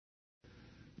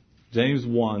James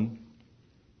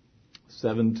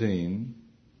 1:17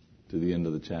 to the end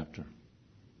of the chapter.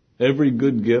 Every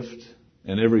good gift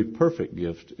and every perfect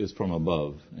gift is from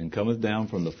above, and cometh down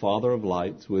from the Father of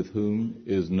lights, with whom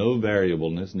is no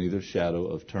variableness, neither shadow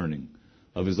of turning.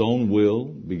 Of his own will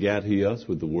begat he us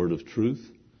with the word of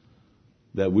truth,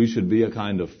 that we should be a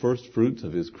kind of first fruits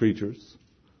of his creatures.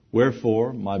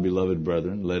 Wherefore, my beloved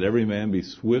brethren, let every man be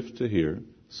swift to hear,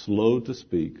 slow to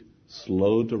speak,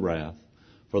 slow to wrath,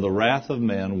 for the wrath of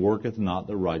man worketh not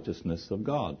the righteousness of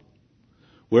God.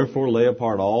 Wherefore lay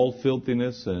apart all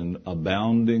filthiness and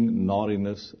abounding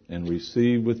naughtiness, and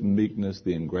receive with meekness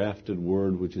the engrafted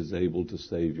word which is able to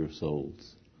save your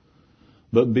souls.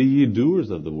 But be ye doers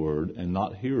of the word, and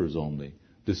not hearers only,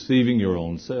 deceiving your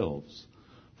own selves.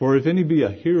 For if any be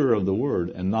a hearer of the word,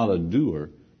 and not a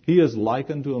doer, he is like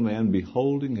unto a man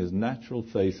beholding his natural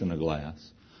face in a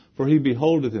glass. For he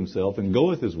beholdeth himself, and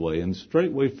goeth his way, and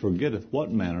straightway forgetteth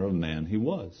what manner of man he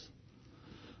was.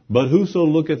 But whoso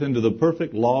looketh into the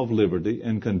perfect law of liberty,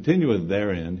 and continueth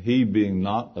therein, he being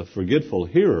not a forgetful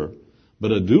hearer,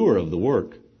 but a doer of the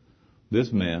work,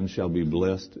 this man shall be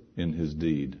blessed in his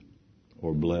deed,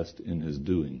 or blessed in his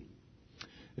doing.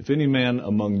 If any man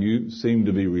among you seem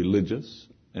to be religious,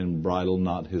 and bridle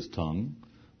not his tongue,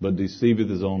 but deceiveth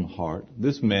his own heart,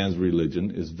 this man's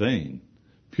religion is vain.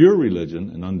 Pure religion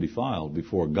and undefiled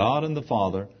before God and the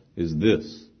Father is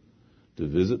this, to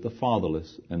visit the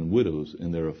fatherless and widows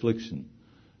in their affliction,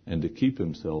 and to keep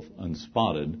himself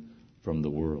unspotted from the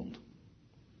world.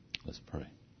 Let's pray.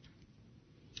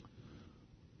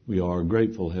 We are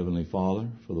grateful, Heavenly Father,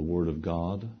 for the Word of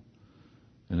God.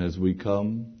 And as we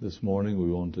come this morning,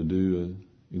 we want to do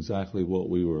exactly what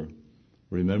we were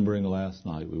remembering last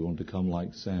night. We want to come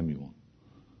like Samuel.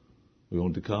 We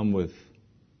want to come with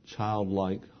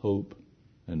childlike hope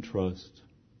and trust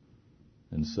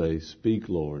and say, Speak,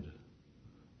 Lord,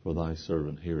 for thy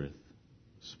servant heareth.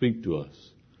 Speak to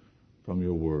us from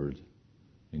your word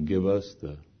and give us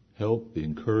the help, the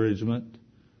encouragement,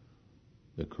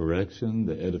 the correction,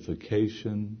 the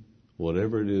edification,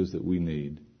 whatever it is that we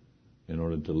need in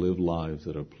order to live lives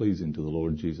that are pleasing to the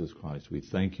Lord Jesus Christ. We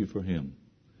thank you for him.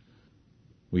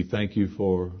 We thank you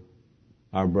for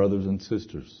our brothers and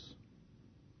sisters.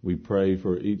 We pray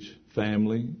for each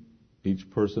family,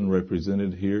 each person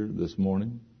represented here this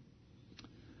morning.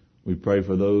 We pray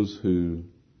for those who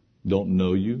don't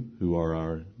know you, who are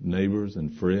our neighbors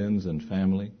and friends and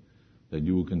family, that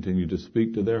you will continue to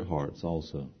speak to their hearts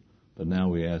also. But now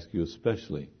we ask you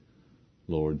especially,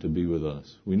 Lord, to be with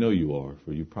us. We know you are,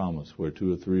 for you promise where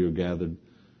two or three are gathered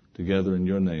together in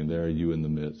your name, there are you in the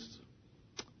midst.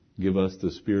 Give us the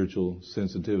spiritual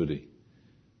sensitivity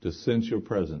to sense your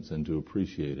presence and to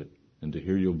appreciate it and to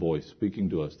hear your voice speaking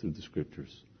to us through the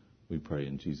Scriptures. We pray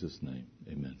in Jesus' name.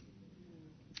 Amen.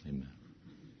 Amen.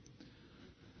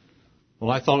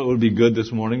 Well, I thought it would be good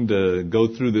this morning to go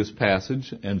through this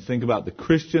passage and think about the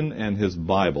Christian and his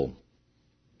Bible.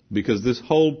 Because this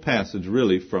whole passage,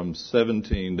 really from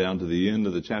 17 down to the end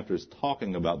of the chapter, is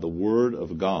talking about the Word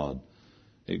of God.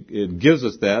 It gives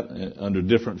us that under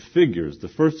different figures. The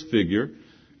first figure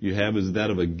you have is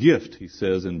that of a gift. He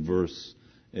says in verse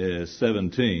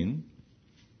 17,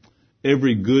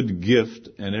 every good gift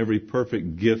and every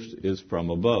perfect gift is from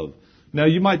above. Now,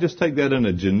 you might just take that in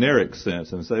a generic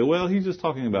sense and say, well, he's just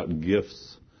talking about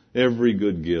gifts, every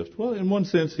good gift. Well, in one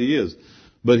sense he is.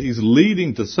 But he's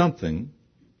leading to something.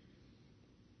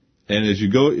 And as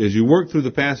you work through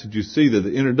the passage, you see that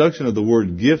the introduction of the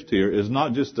word gift here is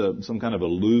not just some kind of a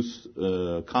loose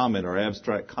comment or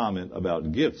abstract comment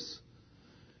about gifts.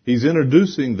 He's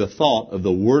introducing the thought of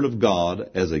the Word of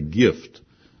God as a gift,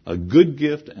 a good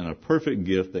gift and a perfect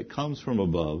gift that comes from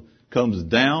above, comes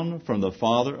down from the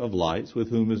Father of lights, with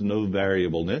whom is no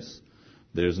variableness.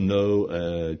 There's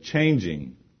no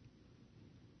changing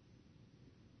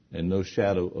and no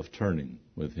shadow of turning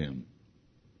with him.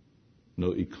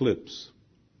 No eclipse,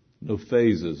 no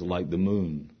phases like the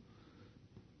moon,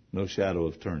 no shadow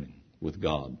of turning with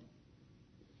God.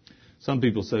 Some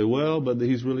people say, well, but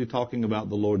he's really talking about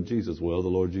the Lord Jesus. Well, the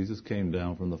Lord Jesus came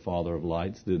down from the Father of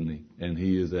lights, didn't he? And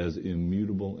he is as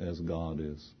immutable as God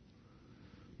is.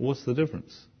 What's the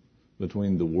difference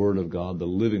between the Word of God, the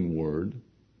living Word,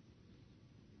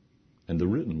 and the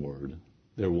written Word?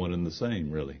 They're one and the same,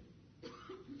 really.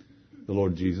 The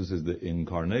Lord Jesus is the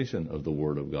incarnation of the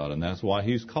Word of God, and that's why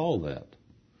he's called that.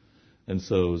 And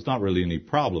so it's not really any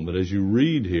problem. But as you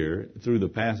read here through the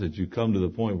passage, you come to the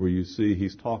point where you see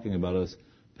he's talking about us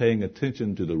paying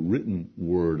attention to the written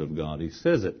Word of God. He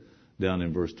says it down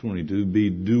in verse 22, be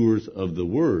doers of the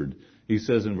Word. He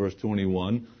says in verse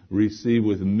 21, receive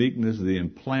with meekness the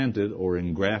implanted or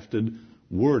engrafted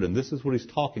Word. And this is what he's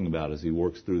talking about as he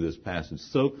works through this passage.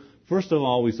 So, first of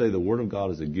all, we say the Word of God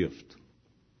is a gift.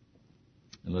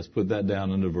 And let's put that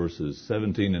down into verses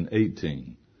 17 and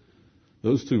 18.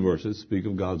 Those two verses speak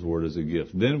of God's Word as a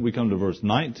gift. Then we come to verse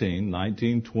 19,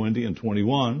 20, and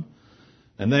 21.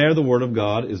 And there the Word of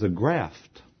God is a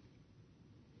graft.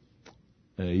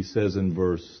 He says in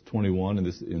verse 21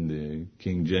 in the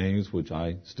King James, which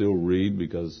I still read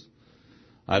because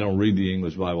I don't read the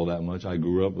English Bible that much. I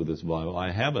grew up with this Bible.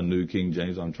 I have a New King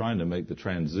James. I'm trying to make the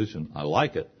transition. I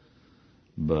like it.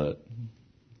 But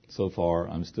so far,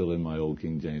 I'm still in my old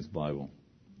King James Bible.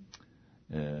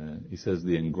 He says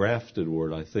the engrafted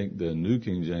word. I think the New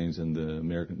King James and the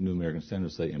New American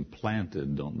Standard say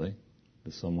implanted, don't they?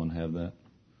 Does someone have that?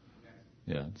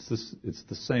 Yeah, it's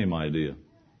the same idea.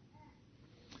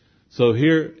 So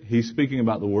here, he's speaking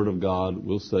about the Word of God.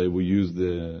 We'll use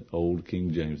the old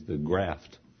King James, the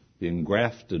graft, the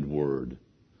engrafted Word.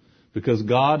 Because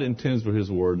God intends for His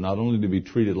Word not only to be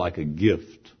treated like a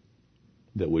gift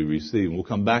that we receive, and we'll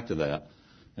come back to that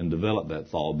and develop that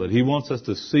thought, but He wants us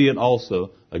to see it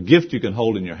also, a gift you can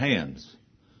hold in your hands.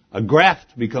 A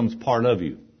graft becomes part of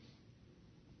you.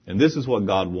 And this is what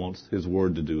God wants His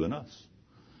Word to do in us.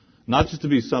 Not just to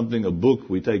be something, a book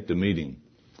we take to meeting,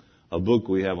 a book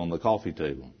we have on the coffee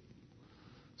table.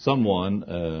 Someone,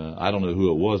 I don't know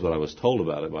who it was, but I was told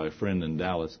about it by a friend in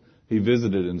Dallas. He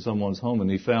visited in someone's home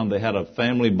and he found they had a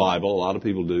family Bible. A lot of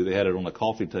people do. They had it on a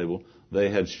coffee table.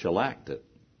 They had shellacked it.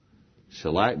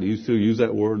 Shellac, do you still use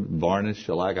that word? Varnish,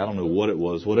 shellac, I don't know what it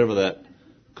was. Whatever that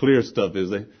clear stuff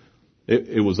is.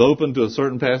 It was open to a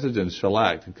certain passage and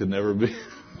shellacked. It could never be.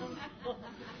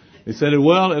 He said,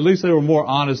 well, at least they were more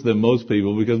honest than most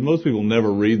people because most people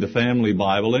never read the family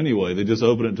Bible anyway. They just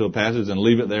open it to a passage and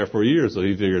leave it there for years. So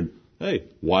he figured, hey,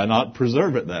 why not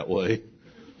preserve it that way?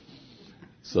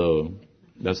 So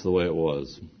that's the way it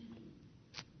was.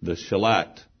 The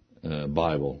shellacked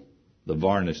Bible, the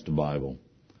varnished Bible.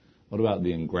 What about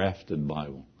the engrafted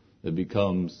Bible? It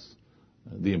becomes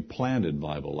the implanted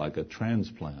Bible, like a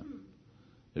transplant.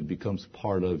 It becomes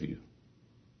part of you.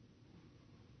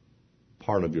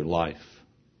 Part of your life.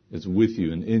 It's with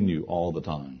you and in you all the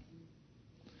time.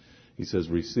 He says,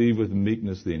 receive with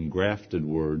meekness the engrafted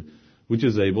word, which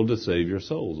is able to save your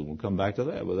souls. And we'll come back to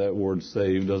that. But that word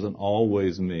save doesn't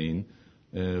always mean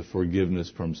forgiveness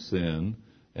from sin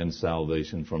and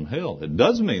salvation from hell. It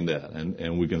does mean that.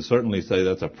 And we can certainly say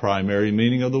that's a primary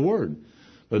meaning of the word.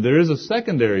 But there is a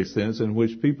secondary sense in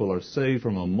which people are saved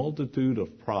from a multitude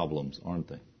of problems, aren't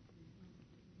they?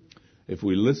 If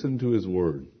we listen to His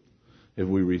word, if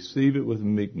we receive it with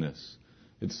meekness,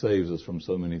 it saves us from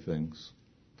so many things.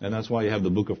 And that's why you have the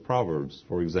book of Proverbs,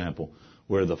 for example,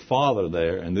 where the father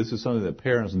there, and this is something that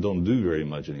parents don't do very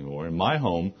much anymore. In my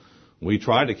home, we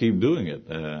try to keep doing it.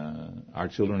 Our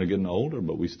children are getting older,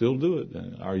 but we still do it.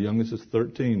 Our youngest is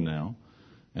 13 now,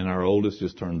 and our oldest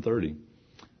just turned 30.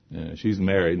 She's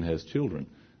married and has children.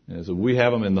 And so we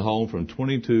have them in the home from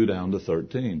 22 down to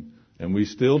 13. And we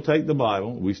still take the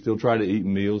Bible. We still try to eat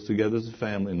meals together as a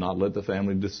family and not let the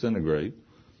family disintegrate.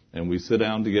 And we sit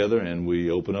down together and we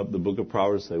open up the book of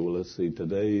Proverbs and say, well, let's see,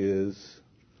 today is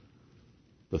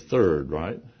the 3rd,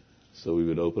 right? So we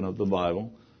would open up the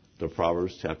Bible to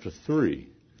Proverbs chapter 3.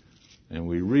 And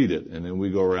we read it. And then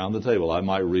we go around the table. I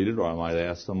might read it or I might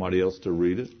ask somebody else to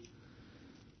read it.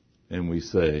 And we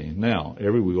say, now,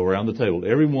 we go around the table.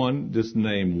 Everyone just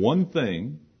name one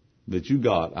thing that you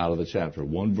got out of the chapter.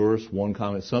 One verse, one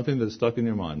comment, something that stuck in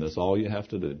your mind. That's all you have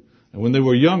to do. And when they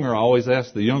were younger, I always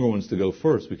asked the younger ones to go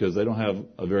first because they don't have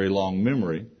a very long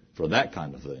memory for that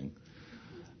kind of thing.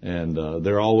 And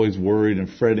they're always worried and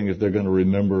fretting if they're going to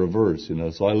remember a verse,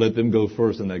 So I let them go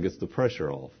first and that gets the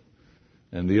pressure off.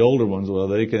 And the older ones, well,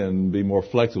 they can be more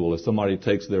flexible if somebody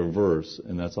takes their verse,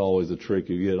 and that's always a trick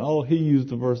you get. Oh, he used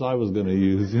the verse I was going to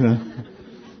use,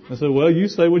 I said, well, you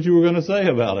say what you were going to say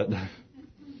about it.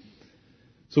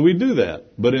 So we do that.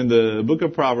 But in the book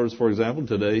of Proverbs, for example,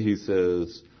 today he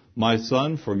says, my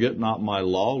son, forget not my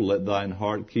law. Let thine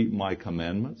heart keep my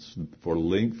commandments. For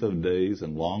length of days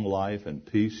and long life and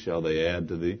peace shall they add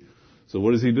to thee. So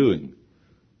what is he doing?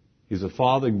 He's a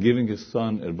father giving his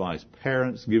son advice.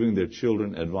 Parents giving their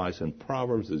children advice. And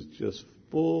Proverbs is just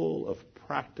full of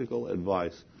practical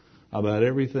advice about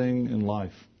everything in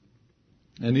life.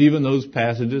 And even those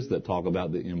passages that talk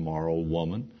about the immoral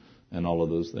woman and all of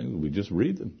those things, we just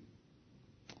read them.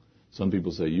 Some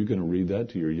people say, you're going to read that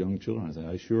to your young children? I say,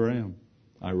 I sure am.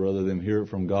 I'd rather them hear it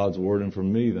from God's word and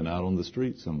from me than out on the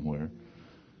street somewhere.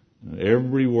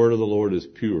 Every word of the Lord is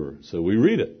pure. So we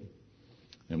read it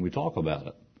and we talk about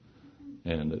it.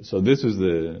 And so this is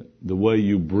the way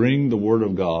you bring the word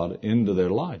of God into their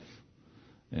life.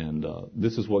 And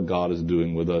this is what God is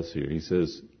doing with us here. He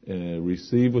says,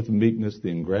 receive with meekness the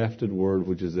engrafted word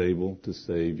which is able to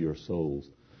save your souls.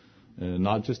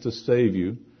 Not just to save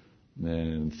you,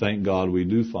 and thank God we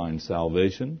do find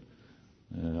salvation.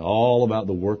 All about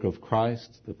the work of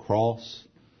Christ, the cross,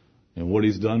 and what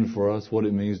He's done for us, what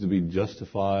it means to be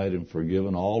justified and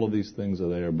forgiven. All of these things are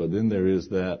there. But then there is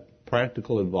that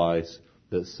practical advice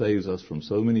that saves us from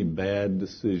so many bad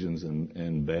decisions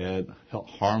and bad,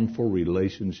 harmful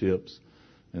relationships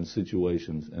and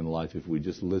situations in life if we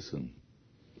just listen.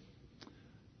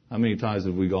 How many times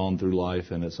have we gone through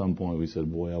life and at some point we said,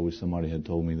 boy, I wish somebody had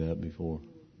told me that before.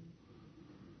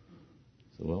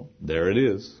 So, well, there it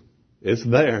is. It's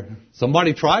there.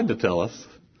 Somebody tried to tell us,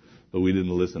 but we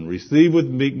didn't listen. Receive with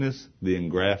meekness the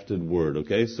engrafted word.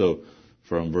 Okay, so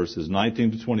from verses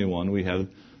 19 to 21, we have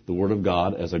the Word of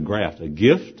God as a graft, a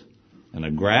gift and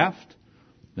a graft.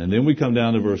 And then we come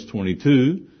down to verse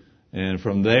 22. And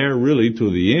from there really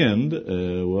to the end,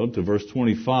 to verse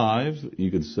 25,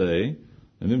 you could say.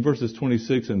 And then verses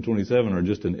 26 and 27 are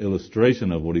just an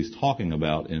illustration of what he's talking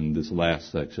about in this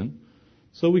last section.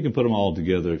 So we can put them all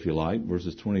together if you like.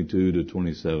 Verses 22 to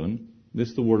 27. This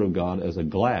is the Word of God as a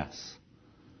glass.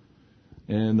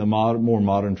 In the more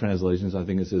modern translations, I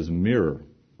think it says mirror.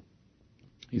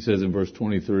 He says in verse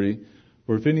 23,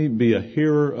 for if any be a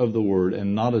hearer of the word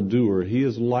and not a doer, he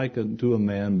is like unto a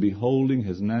man beholding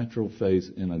his natural face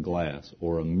in a glass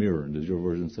or a mirror. Does your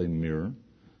version say mirror?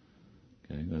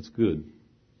 Okay, that's good.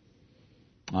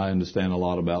 I understand a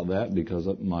lot about that because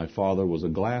my father was a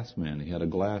glass man. He had a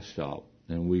glass shop,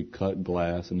 and we cut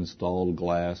glass and installed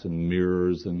glass and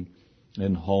mirrors and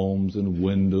homes and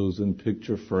windows and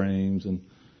picture frames, and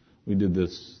we did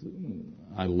this.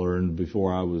 I learned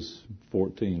before I was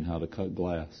 14 how to cut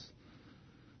glass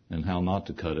and how not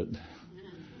to cut it.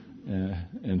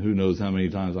 And who knows how many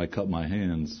times I cut my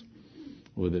hands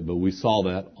with it. But we saw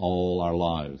that all our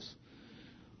lives.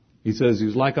 He says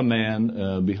he's like a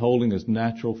man beholding his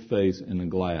natural face in a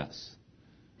glass.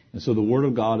 And so the Word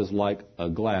of God is like a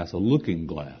glass, a looking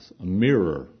glass, a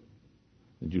mirror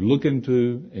that you look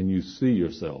into and you see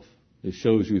yourself. It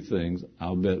shows you things.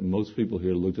 I'll bet most people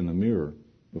here looked in a mirror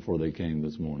before they came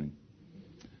this morning.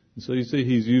 And so you see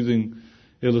he's using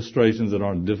illustrations that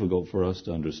aren't difficult for us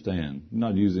to understand.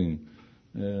 Not using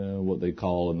what they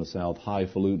call in the South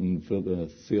highfalutin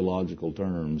theological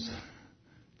terms.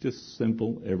 Just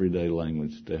simple, everyday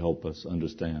language to help us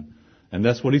understand. And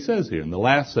that's what he says here in the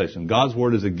last section. God's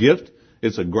Word is a gift,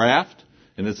 it's a graft,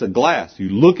 and it's a glass. You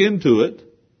look into it,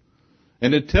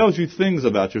 and it tells you things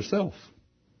about yourself.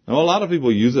 Now, a lot of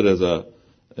people use it as a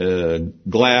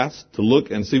glass to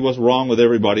look and see what's wrong with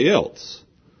everybody else.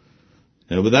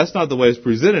 But that's not the way it's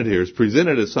presented here. It's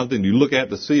presented as something you look at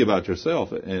to see about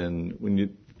yourself.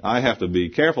 And I have to be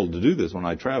careful to do this when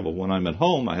I travel. When I'm at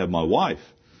home, I have my wife.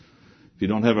 If you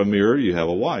don't have a mirror, you have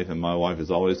a wife. And my wife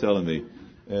is always telling me,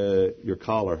 your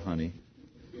collar, honey.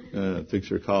 Fix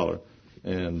your collar.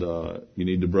 And you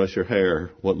need to brush your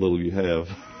hair, what little you have.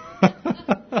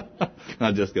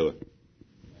 I just go,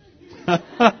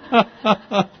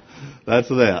 that's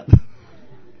that.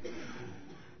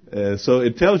 So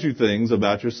it tells you things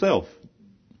about yourself.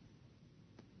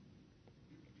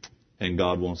 And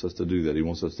God wants us to do that. He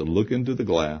wants us to look into the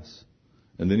glass.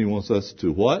 And then He wants us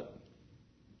to what?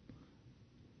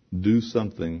 Do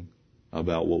something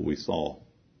about what we saw.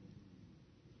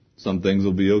 Some things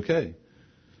will be okay.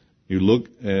 You look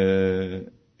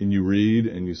and you read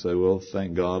and you say, well,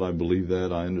 thank God, I believe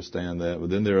that, I understand that. But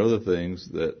then there are other things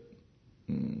that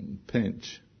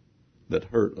pinch, that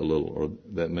hurt a little, or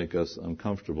that make us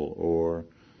uncomfortable, or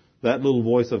that little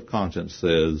voice of conscience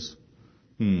says,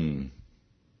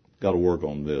 got to work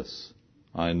on this.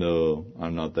 I know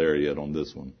I'm not there yet on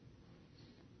this one.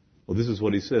 Well, this is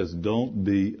what he says. Don't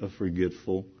be a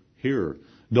forgetful hearer.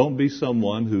 Don't be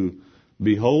someone who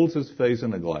beholds his face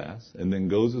in a glass and then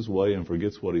goes his way and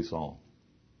forgets what he saw.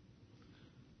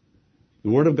 The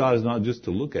Word of God is not just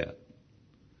to look at.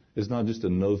 It's not just to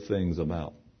know things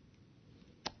about.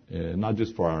 Not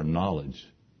just for our knowledge.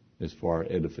 It's for our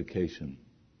edification.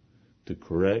 To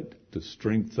correct, to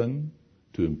strengthen,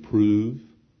 to improve.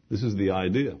 This is the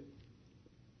idea.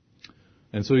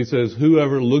 And so he says,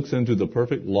 whoever looks into the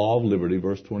perfect law of liberty,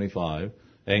 verse 25,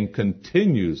 and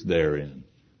continues therein.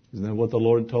 Isn't that what the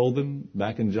Lord told them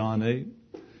back in John 8?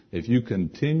 If you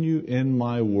continue in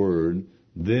my word,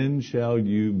 then shall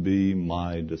you be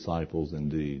my disciples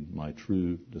indeed, my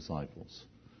true disciples.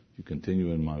 If you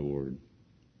continue in my word.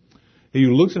 He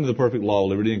who looks into the perfect law of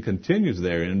liberty and continues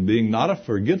therein, being not a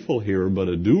forgetful hearer, but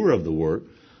a doer of the work,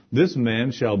 this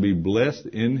man shall be blessed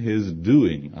in his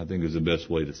doing. I think is the best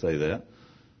way to say that.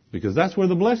 Because that's where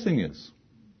the blessing is.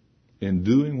 in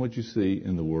doing what you see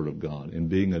in the Word of God, in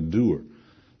being a doer.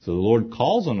 So the Lord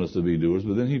calls on us to be doers,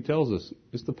 but then He tells us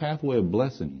it's the pathway of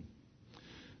blessing.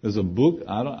 There's a book,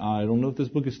 I don't know if this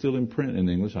book is still in print in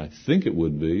English. I think it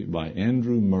would be, by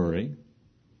Andrew Murray,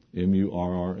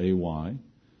 Murray.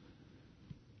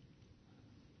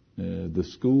 The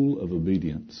School of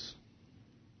Obedience.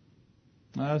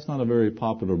 That's not a very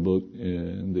popular book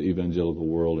in the evangelical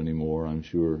world anymore, I'm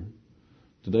sure.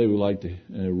 Today we like to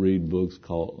read books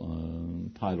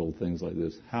titled things like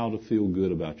this, How to Feel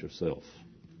Good About Yourself.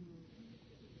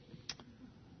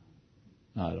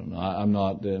 I don't know. I'm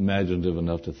not imaginative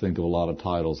enough to think of a lot of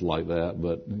titles like that,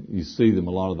 but you see them,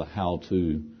 a lot of the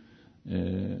how-to.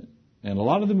 And a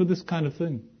lot of them are this kind of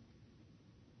thing.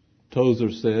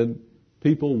 Tozer said,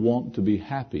 people want to be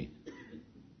happy,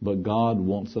 but God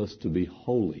wants us to be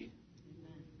holy.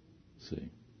 See?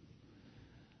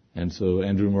 And so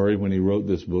Andrew Murray, when he wrote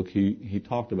this book, he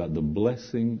talked about the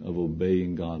blessing of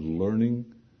obeying God, learning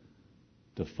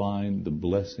to find the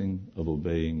blessing of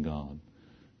obeying God.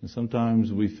 And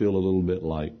sometimes we feel a little bit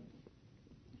like,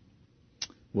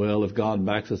 well, if God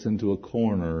backs us into a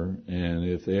corner and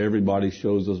if everybody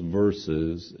shows us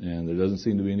verses and there doesn't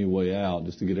seem to be any way out,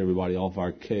 just to get everybody off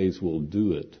our case, we'll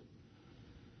do it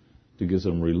to get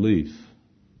some relief.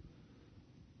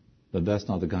 But that's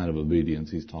not the kind of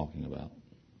obedience he's talking about.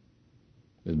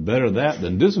 It's better that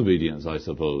than disobedience, I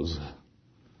suppose.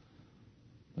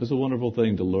 It's a wonderful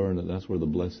thing to learn that that's where the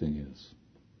blessing is.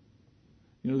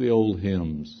 You know the old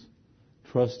hymns,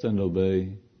 trust and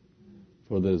obey,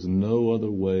 for there's no other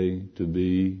way to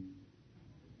be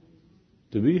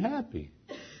happy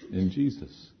in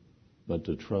Jesus, but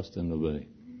to trust and obey.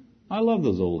 I love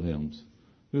those old hymns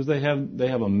because they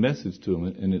have a message to them,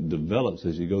 and it develops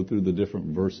as you go through the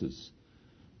different verses.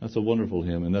 That's a wonderful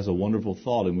hymn, and that's a wonderful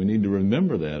thought, and we need to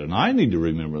remember that, and I need to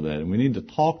remember that, and we need to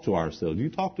talk to ourselves. Do you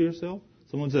talk to yourself?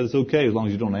 Someone said it's okay as long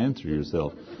as you don't answer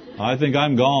yourself. I think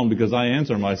I'm gone because I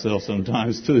answer myself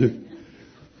sometimes too.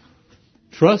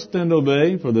 Trust and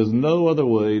obey, for there's no other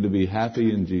way to be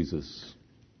happy in Jesus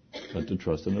but to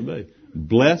trust and obey.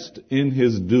 Blessed in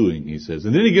His doing, he says.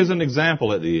 And then he gives an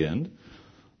example at the end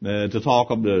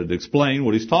to explain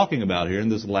what he's talking about here in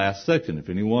this last section. If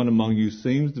anyone among you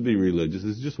seems to be religious,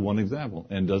 it's just one example,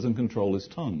 and doesn't control his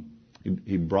tongue.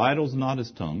 He bridles not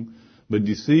his tongue, but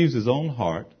deceives his own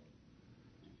heart.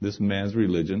 This man's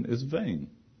religion is vain.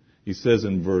 He says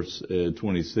in verse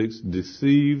 26,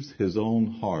 deceives his own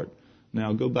heart.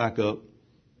 Now go back up,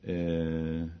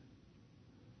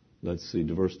 let's see,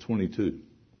 to verse 22.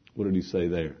 What did he say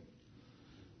there?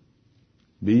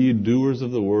 Be ye doers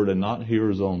of the word and not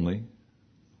hearers only.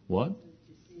 What?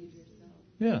 Deceive yourself.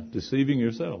 Yeah, deceiving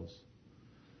yourselves.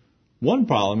 One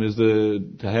problem is to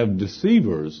have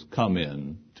deceivers come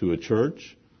in to a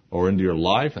church or into your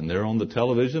life, and they're on the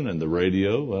television and the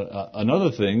radio.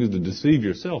 Another thing is to deceive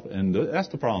yourself, and that's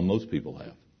the problem most people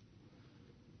have.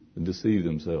 To deceive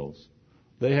themselves.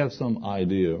 They have some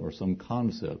idea or some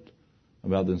concept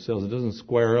about themselves. It doesn't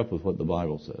square up with what the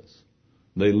Bible says.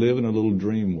 They live in a little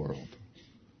dream world.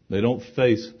 They don't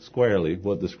face squarely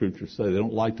what the Scriptures say. They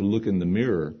don't like to look in the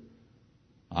mirror.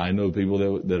 I know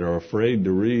people that are afraid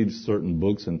to read certain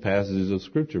books and passages of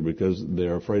Scripture because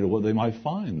they're afraid of what they might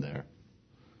find there.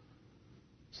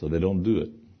 So they don't do it.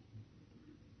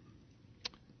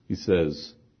 He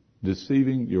says,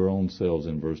 deceiving your own selves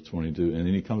in verse 22. And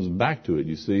then he comes back to it.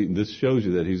 You see, this shows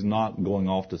you that he's not going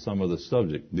off to some other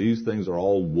subject. These things are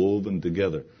all woven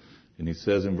together. And he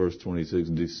says in verse 26,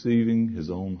 deceiving his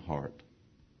own heart.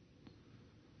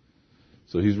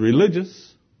 So he's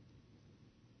religious.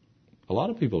 A lot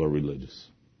of people are religious.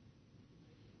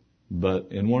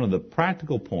 But in one of the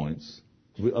practical points,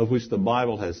 of which the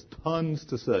Bible has tons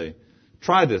to say,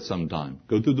 try this sometime.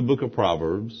 Go through the book of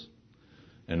Proverbs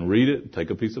and read it.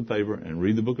 Take a piece of paper and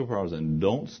read the book of Proverbs. And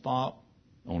don't stop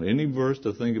on any verse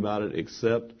to think about it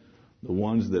except the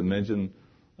ones that mention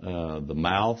the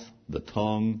mouth, the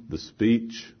tongue, the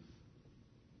speech,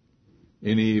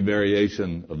 any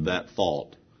variation of that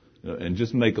thought. And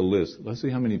just make a list. Let's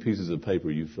see how many pieces of paper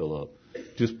you fill up.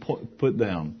 Just put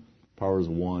down Proverbs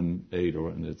 1:8,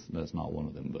 and that's not one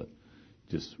of them, but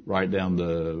just write down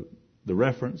the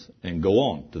reference and go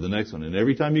on to the next one. And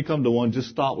every time you come to one, just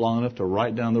stop long enough to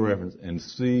write down the reference and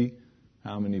see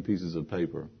how many pieces of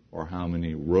paper or how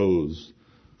many rows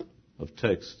of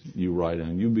text you write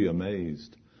down. You'll be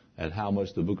amazed at how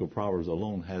much the book of Proverbs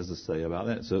alone has to say about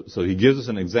that. So he gives us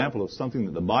an example of something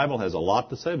that the Bible has a lot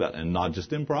to say about, and not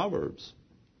just in Proverbs,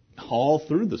 all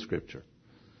through the Scripture.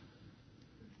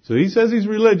 So he says he's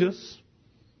religious,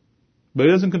 but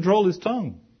he doesn't control his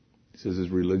tongue. He says his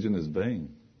religion is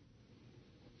vain.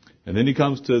 And then he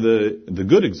comes to the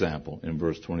good example in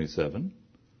verse 27.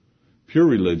 Pure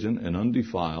religion and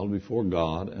undefiled before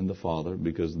God and the Father,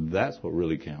 because that's what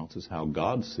really counts, is how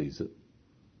God sees it.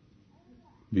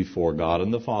 Before God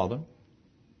and the Father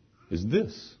is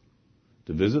this: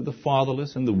 to visit the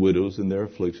fatherless and the widows in their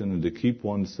affliction, and to keep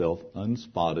oneself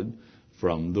unspotted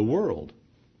from the world.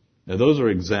 Now those are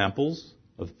examples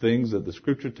of things that the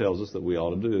Scripture tells us that we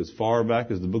ought to do. As far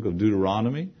back as the book of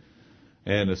Deuteronomy,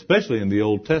 and especially in the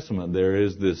Old Testament, there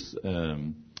is this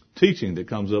teaching that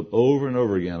comes up over and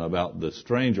over again about the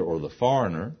stranger or the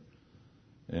foreigner,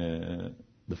 the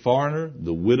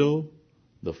widow,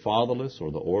 the fatherless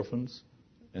or the orphans,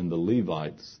 and the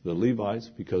Levites. The Levites,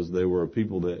 because they were a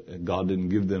people that God didn't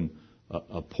give them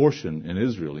a portion in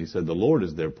Israel. He said the Lord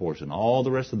is their portion. All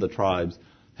the rest of the tribes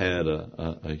had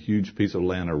a huge piece of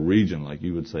land, a region, like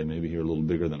you would say, maybe here a little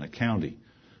bigger than a county.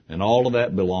 And all of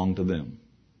that belonged to them.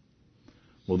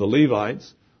 Well, the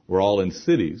Levites were all in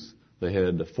cities. They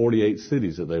had 48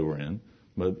 cities that they were in,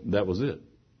 but that was it.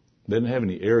 They didn't have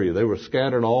any area. They were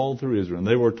scattered all through Israel, and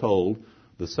they were told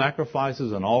the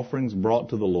sacrifices and offerings brought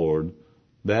to the Lord,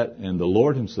 that and the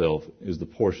Lord himself is the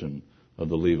portion of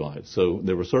the Levites. So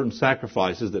there were certain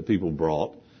sacrifices that people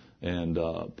brought, and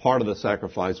part of the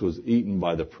sacrifice was eaten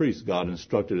by the priest. God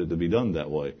instructed it to be done that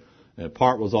way. And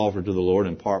part was offered to the Lord,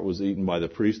 and part was eaten by the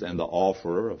priest and the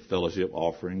offerer, a fellowship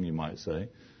offering, you might say.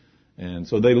 And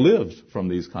so they lived from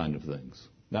these kind of things.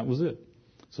 That was it.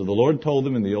 So the Lord told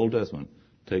them in the Old Testament,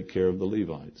 take care of the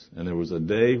Levites. And there was a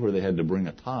day where they had to bring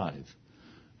a tithe.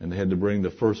 And they had to bring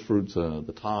the first fruits,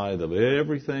 the tithe of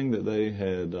everything that they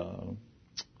had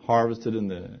harvested in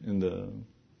the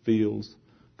fields,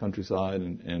 countryside,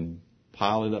 and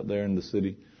pile it up there in the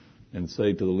city and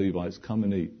say to the Levites, come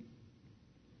and eat.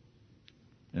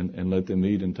 And let them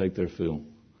eat and take their fill.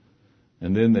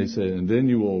 And then they said, and then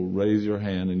you will raise your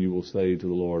hand and you will say to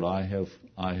the Lord, I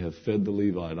have fed the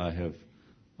Levite, I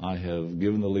have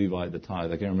given the Levite the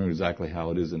tithe. I can't remember exactly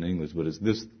how it is in English, but it's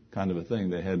this kind of a thing.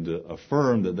 They had to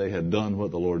affirm that they had done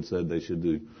what the Lord said they should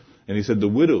do. And he said the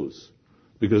widows,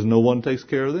 because no one takes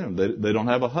care of them. They don't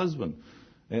have a husband.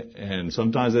 And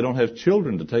sometimes they don't have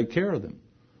children to take care of them.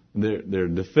 They're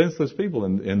defenseless people.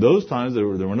 And in those times, there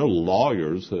were no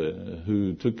lawyers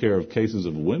who took care of cases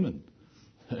of women.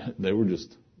 They were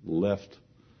just left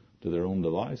to their own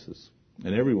devices.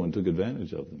 And everyone took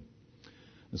advantage of them.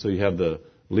 And so you have the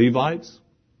Levites,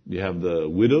 you have the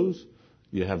widows,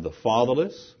 you have the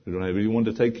fatherless, who don't have anyone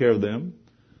to take care of them.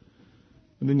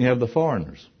 And then you have the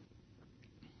foreigners.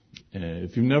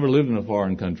 If you've never lived in a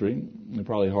foreign country, it's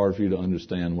probably hard for you to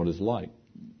understand what it's like.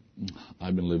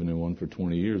 I've been living in one for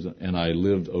 20 years, and I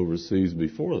lived overseas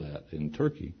before that in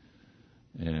Turkey,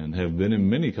 and have been in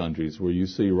many countries where you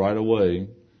see right away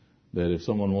that if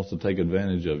someone wants to take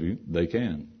advantage of you, they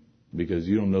can, because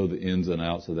you don't know the ins and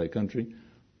outs of that country.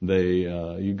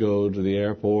 You go to the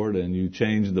airport and you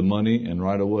change the money, and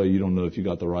right away you don't know if you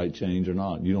got the right change or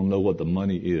not. You don't know what the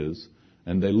money is,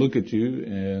 and they look at you,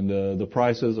 and the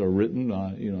prices are written.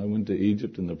 I went to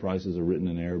Egypt, and the prices are written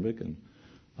in Arabic, and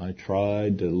I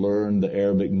tried to learn the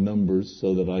Arabic numbers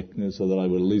so that I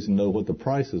would at least know what the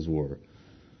prices were.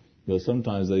 But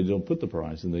sometimes they don't put the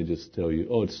price, and they just tell you,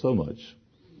 oh, it's so much.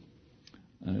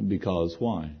 Because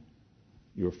why?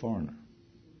 You're a foreigner.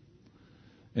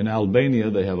 In Albania,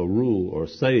 they have a rule or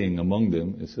saying among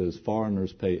them. It says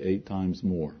foreigners pay 8 times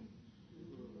more.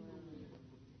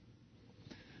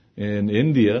 In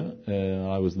India,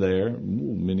 I was there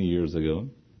many years ago,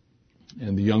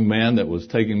 and the young man that was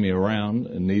taking me around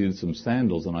needed some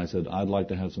sandals, and I said, I'd like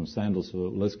to have some sandals, so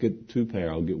let's get 2 pair.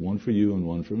 I'll get one for you and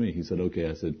one for me. He said, okay.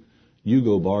 I said, you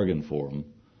go bargain for them,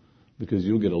 because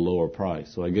you'll get a lower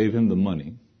price. So I gave him the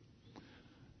money,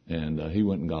 and he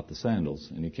went and got the sandals,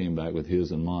 and he came back with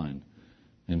his and mine.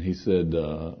 And he said,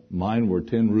 mine were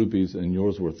 10 rupees and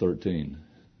yours were 13.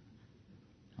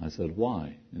 I said,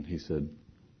 why? And he said,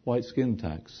 white skin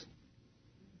tax.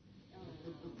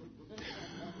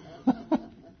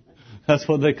 That's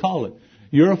what they call it.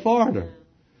 You're a foreigner.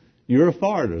 You're a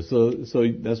foreigner. So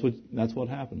that's what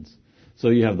happens. So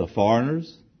you have the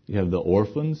foreigners, you have the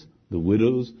orphans, the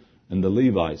widows, and the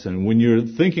Levites. And when you're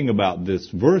thinking about this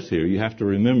verse here, you have to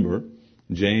remember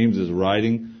James is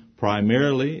writing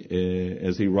primarily,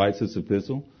 as he writes this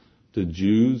epistle, to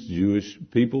Jews, Jewish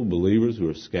people, believers who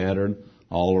are scattered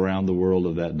all around the world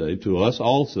of that day. To us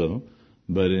also,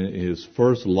 but in his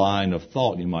first line of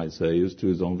thought, you might say, is to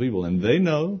his own people. And they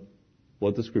know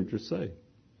what the Scriptures say.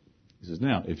 He says,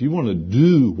 now, if you want to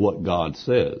do what God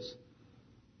says,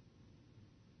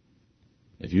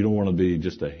 if you don't want to be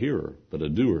just a hearer, but a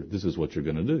doer, this is what you're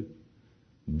going to do.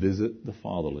 Visit the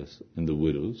fatherless and the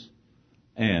widows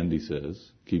And, he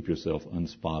says, keep yourself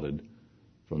unspotted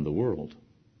from the world.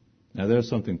 Now, there's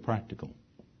something practical.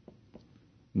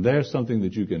 There's something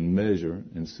that you can measure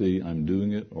and see, I'm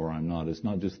doing it or I'm not. It's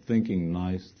not just thinking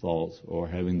nice thoughts or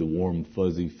having the warm,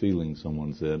 fuzzy feeling,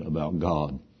 someone said, about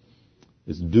God.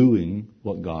 It's doing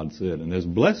what God said. And there's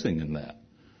blessing in that.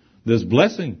 There's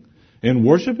blessing in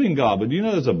worshiping God. But do you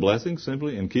know there's a blessing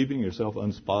simply in keeping yourself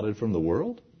unspotted from the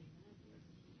world?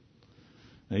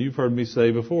 Now, you've heard me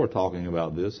say before, talking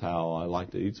about this, how I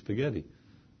like to eat spaghetti.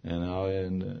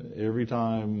 And every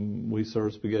time we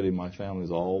serve spaghetti, my family's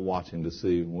all watching to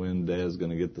see when Dad's going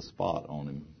to get the spot on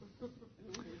him.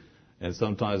 And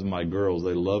sometimes my girls,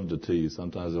 they love to tease.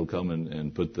 Sometimes they'll come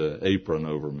and put the apron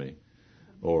over me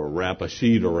or wrap a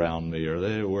sheet around me.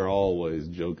 We're always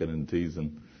joking and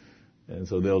teasing. And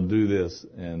so they'll do this,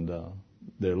 and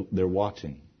they're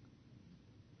watching.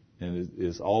 And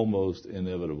it's almost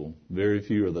inevitable. Very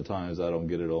few are the times I don't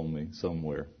get it on me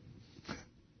somewhere.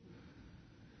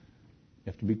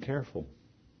 You have to be careful.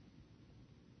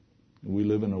 We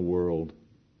live in a world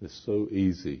that's so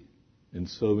easy in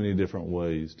so many different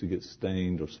ways to get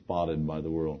stained or spotted by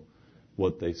the world.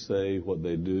 What they say, what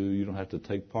they do, you don't have to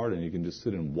take part in it. You can just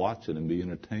sit and watch it and be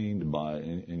entertained by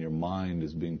it, and your mind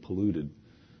is being polluted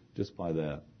just by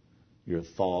that. Your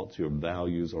thoughts, your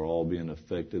values are all being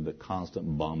affected, the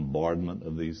constant bombardment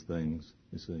of these things,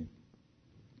 you see.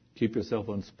 Keep yourself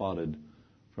unspotted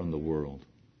from the world,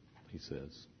 he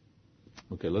says.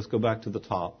 Okay, let's go back to the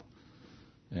top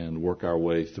and work our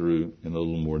way through in a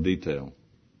little more detail.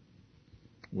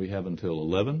 We have until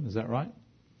 11, is that right?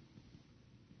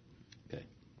 Okay.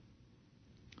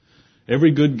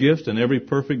 Every good gift and every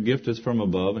perfect gift is from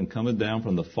above and cometh down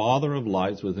from the Father of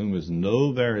lights, with whom is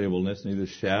no variableness, neither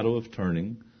shadow of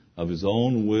turning. Of his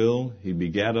own will he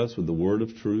begat us with the word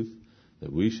of truth,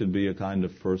 that we should be a kind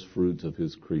of first fruits of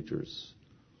his creatures.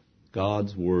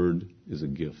 God's word is a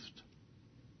gift.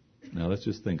 Now let's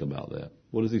just think about that.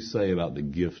 What does he say about the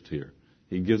gift here?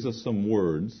 He gives us some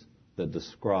words that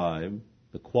describe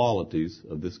the qualities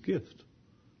of this gift.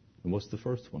 And what's the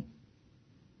first one?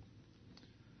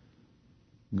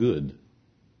 Good.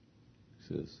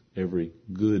 He says, every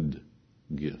good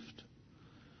gift.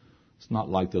 It's not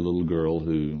like the little girl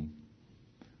who,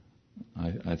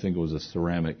 I think it was a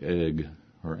ceramic egg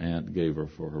her aunt gave her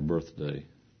for her birthday.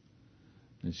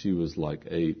 And she was like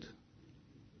 8.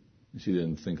 She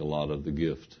didn't think a lot of the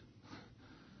gift.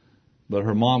 But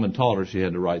her mom had taught her she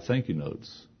had to write thank you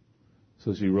notes.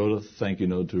 So she wrote a thank you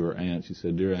note to her aunt. She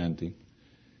said, "Dear Auntie,"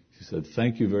 she said,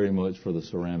 "thank you very much for the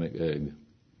ceramic egg.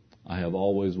 I have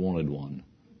always wanted one,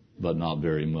 but not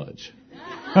very much."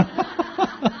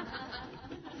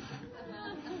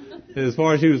 As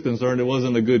far as she was concerned, it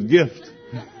wasn't a good gift.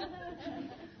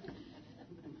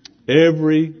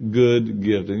 Every good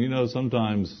gift. And you know,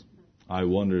 sometimes I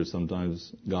wonder,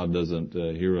 sometimes God doesn't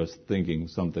hear us thinking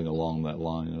something along that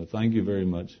line. You know, thank you very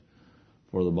much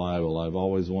for the Bible. I've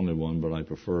always wanted one, but I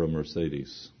prefer a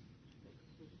Mercedes.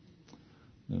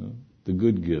 You know, the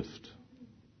good gift.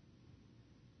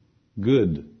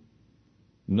 Good.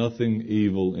 Nothing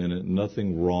evil in it,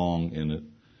 nothing wrong in it.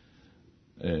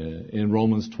 In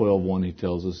Romans 12:1, he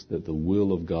tells us that the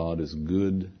will of God is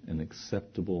good and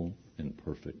acceptable and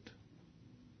perfect.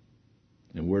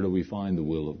 And where do we find the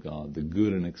will of God? The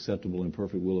good and acceptable and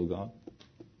perfect will of God?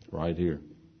 Right here.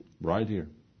 Right here.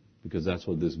 Because that's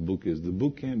what this book is. The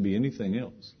book can't be anything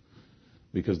else.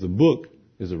 Because the book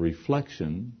is a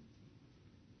reflection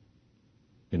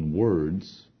in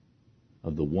words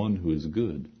of the one who is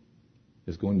good.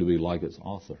 It's going to be like its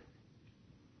author.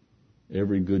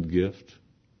 Every good gift,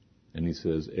 and he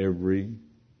says every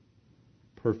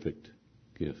perfect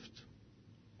gift.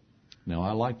 Now,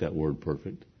 I like that word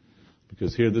perfect,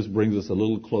 because here this brings us a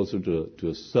little closer to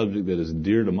a subject that is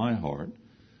dear to my heart,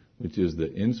 which is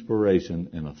the inspiration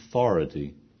and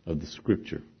authority of the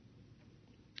Scripture.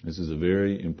 This is a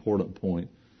very important point.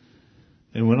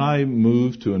 And when I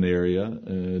moved to an area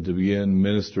to begin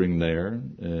ministering there,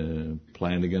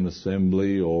 planting an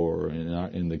assembly, or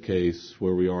in the case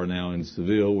where we are now in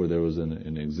Seville, where there was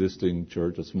an existing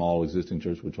church, a small existing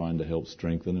church we're trying to help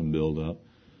strengthen and build up,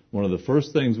 one of the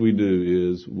first things we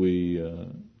do is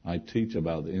I teach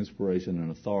about the inspiration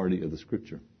and authority of the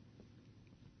Scripture.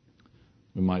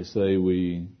 We might say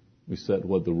we set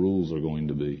what the rules are going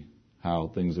to be,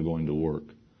 how things are going to work.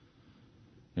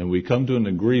 And we come to an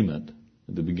agreement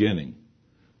at the beginning.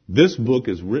 This book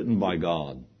is written by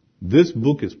God. This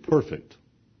book is perfect.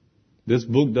 This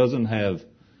book doesn't have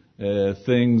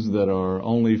things that are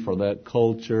only for that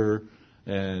culture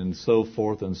and so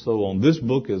forth and so on. This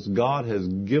book is, God has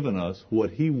given us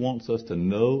what He wants us to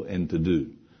know and to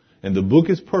do. And the book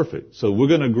is perfect. So we're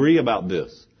going to agree about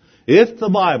this. If the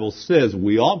Bible says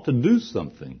we ought to do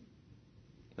something,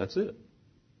 that's it.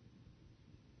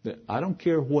 I don't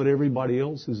care what everybody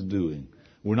else is doing.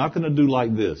 We're not going to do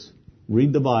like this.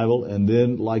 Read the Bible and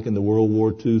then, like in the World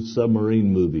War II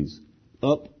submarine movies,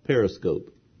 up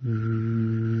periscope.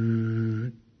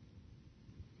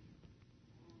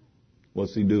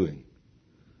 What's he doing?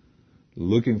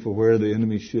 Looking for where the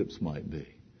enemy ships might be.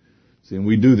 See, and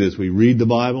we do this. We read the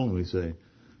Bible and we say,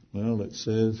 well, it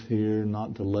says here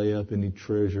not to lay up any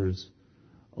treasures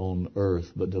on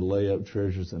earth, but to lay up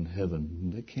treasures in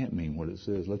heaven. That can't mean what it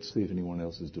says. Let's see if anyone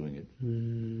else is doing it.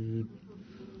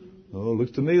 Oh, it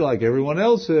looks to me like everyone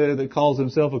else that calls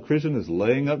himself a Christian is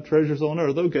laying up treasures on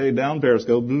earth. Okay, down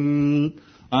periscope. I'm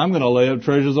going to lay up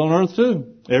treasures on earth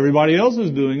too. Everybody else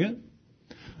is doing it.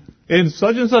 In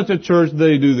such and such a church,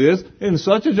 they do this. In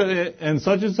such and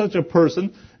such a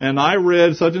person. And I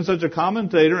read such and such a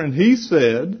commentator, and he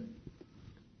said,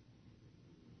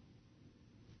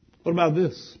 what about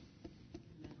this?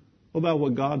 What about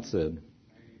what God said?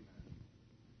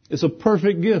 It's a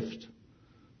perfect gift.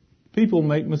 People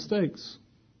make mistakes.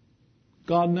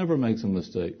 God never makes a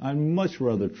mistake. I'd much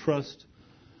rather trust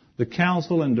the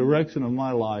counsel and direction of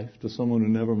my life to someone who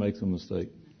never makes a mistake.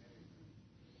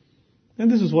 And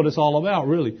this is what it's all about,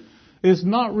 really. It's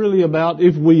not really about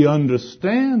if we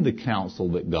understand the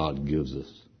counsel that God gives us.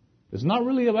 It's not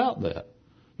really about that.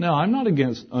 Now, I'm not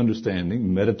against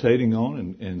understanding, meditating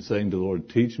on and saying to the Lord,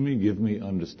 teach me, give me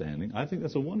understanding. I think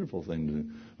that's a wonderful thing to do.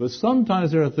 But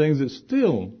sometimes there are things that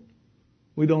still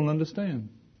we don't understand.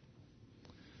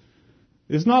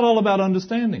 It's not all about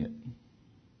understanding it.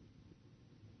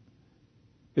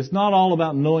 It's not all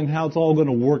about knowing how it's all going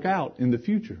to work out in the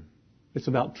future. It's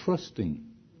about trusting.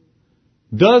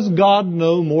 Does God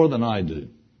know more than I do?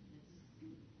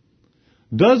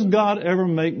 Does God ever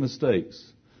make mistakes?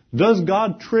 Does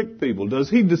God trick people? Does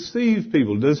He deceive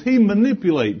people? Does He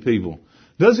manipulate people?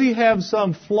 Does He have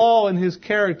some flaw in His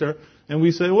character? And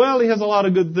we say, well, He has a lot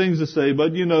of good things to say,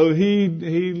 but you know,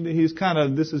 he's kind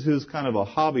of, this is his kind of a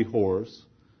hobby horse.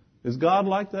 Is God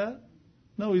like that?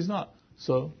 No, He's not.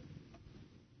 So,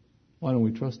 why don't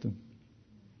we trust Him?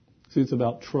 See, it's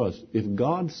about trust. If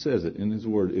God says it in His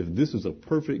Word, if this is a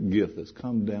perfect gift that's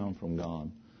come down from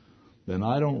God, then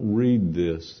I don't read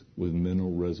this with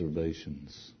mental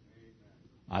reservations.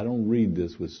 I don't read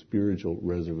this with spiritual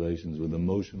reservations, with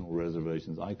emotional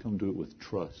reservations. I come to it with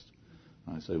trust.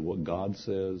 I say, what God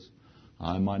says,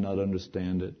 I might not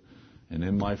understand it. And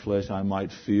in my flesh, I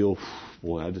might feel,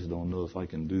 boy, I just don't know if I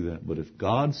can do that. But if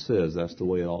God says that's the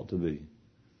way it ought to be,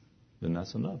 then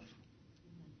that's enough.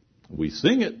 We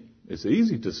sing it. It's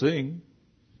easy to sing.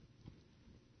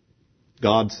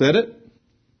 God said it.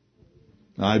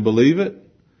 I believe it.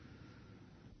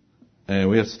 And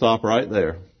we have to stop right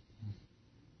there.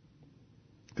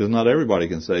 Because not everybody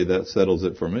can say that settles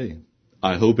it for me.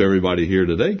 I hope everybody here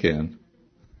today can.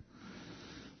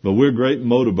 But we're great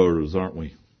motorboaters, aren't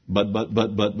we? But.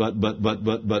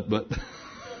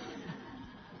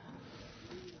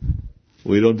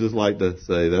 We don't just like to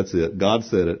say, that's it. God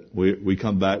said it. We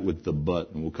come back with the but,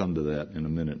 and we'll come to that in a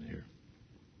minute here.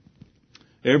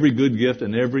 Every good gift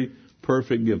and every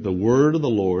perfect gift. The word of the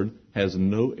Lord has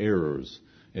no errors.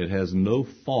 It has no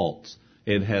faults.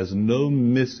 It has no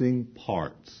missing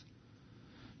parts.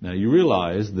 Now, you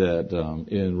realize that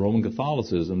in Roman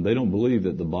Catholicism, they don't believe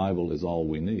that the Bible is all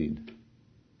we need.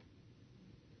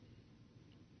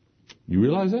 You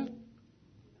realize that?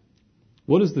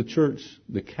 What does the church,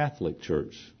 the Catholic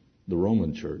Church, the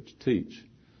Roman Church, teach?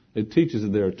 It teaches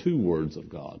that there are two words of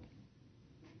God.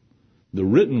 The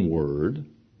written word,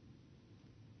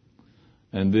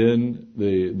 and then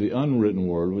the unwritten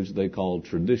word, which they call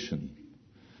tradition.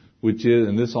 Which is,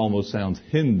 and this almost sounds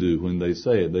Hindu when they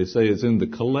say it. They say it's in the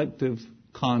collective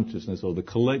consciousness or the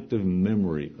collective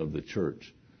memory of the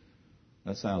church.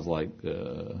 That sounds like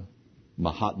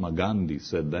Mahatma Gandhi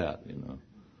said that, you know.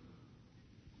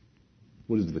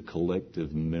 What is the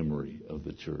collective memory of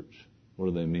the church? What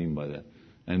do they mean by that?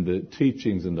 And the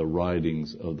teachings and the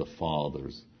writings of the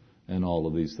fathers and all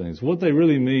of these things. What they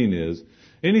really mean is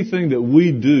anything that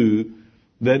we do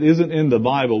that isn't in the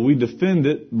Bible, we defend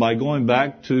it by going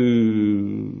back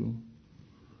to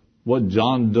what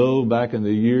John Doe back in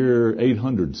the year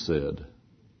 800 said.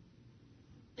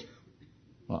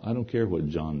 Well, I don't care what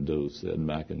John Doe said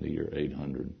back in the year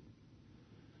 800.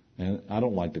 And I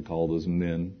don't like to call those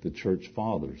men the church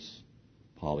fathers,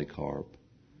 Polycarp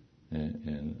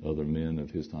and other men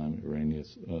of his time,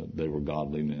 Irenaeus. They were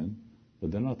godly men,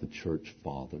 but they're not the church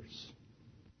fathers.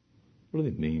 What do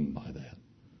they mean by that?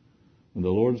 And the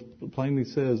Lord plainly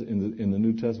says in the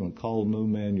New Testament, call no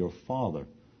man your father.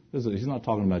 He's not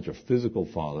talking about your physical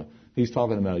father. He's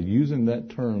talking about using that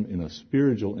term in a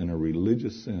spiritual and a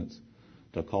religious sense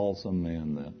to call some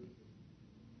man that.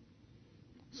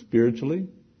 Spiritually,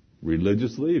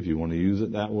 religiously, if you want to use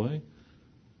it that way,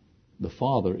 the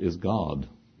Father is God.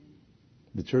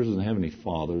 The church doesn't have any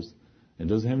fathers and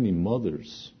doesn't have any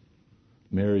mothers.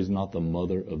 Mary is not the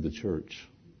mother of the church,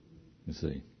 you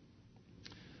see.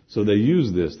 So they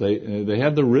use this. They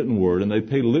have the written word and they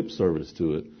pay lip service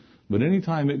to it. But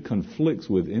anytime it conflicts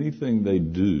with anything they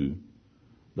do,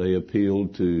 they appeal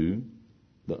to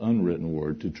the unwritten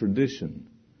word, to tradition,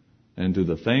 and to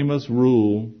the famous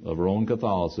rule of Roman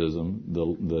Catholicism,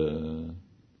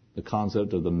 the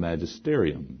concept of the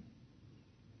magisterium.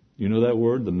 You know that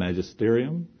word, the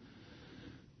magisterium?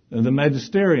 And the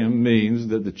magisterium means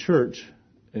that the church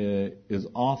is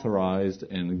authorized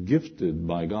and gifted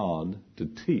by God to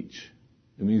teach.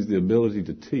 It means the ability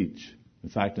to teach. In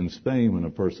fact, in Spain, when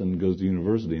a person goes to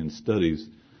university and studies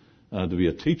to be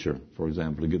a teacher, for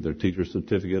example, to get their teacher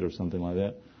certificate or something like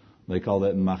that, they call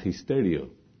that magisterio.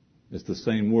 It's the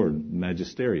same word,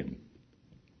 magisterium.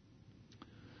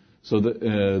 So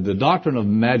the doctrine of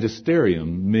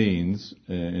magisterium means,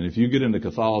 and if you get into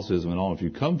Catholicism and all, if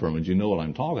you come from it, you know what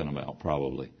I'm talking about,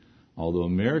 probably. Although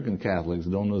American Catholics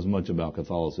don't know as much about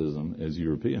Catholicism as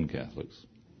European Catholics.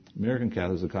 American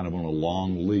Catholics are kind of on a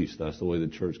long leash. That's the way the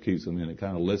church keeps them in. It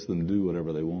kind of lets them do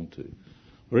whatever they want to.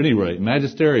 But at any rate,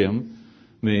 magisterium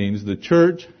means the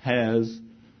church has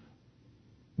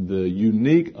the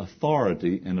unique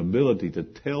authority and ability to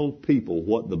tell people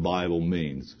what the Bible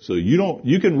means. So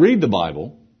you can read the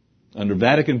Bible. Under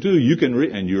Vatican II, you can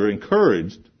read, and you're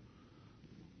encouraged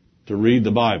to read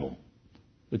the Bible.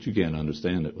 But you can't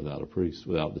understand it without a priest,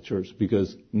 without the church,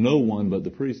 because no one but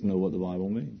the priest know what the Bible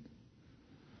means.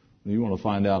 When you want to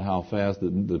find out how fast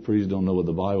the priests don't know what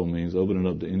the Bible means, open it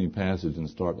up to any passage and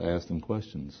start asking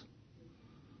questions.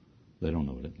 They don't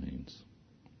know what it means.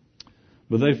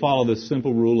 But they follow this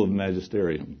simple rule of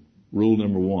magisterium. Rule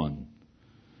number 1.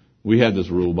 We had this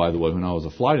rule, by the way, when I was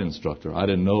a flight instructor. I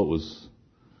didn't know it was,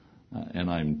 and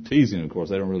I'm teasing, of course,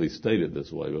 they don't really state it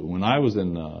this way, but when I was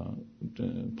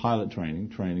in pilot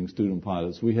training student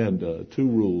pilots, we had 2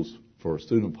 rules for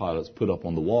student pilots put up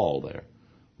on the wall there.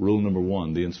 Rule number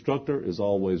 1, the instructor is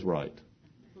always right.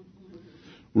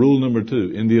 Rule number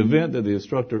 2, in the event that the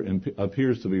instructor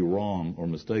appears to be wrong or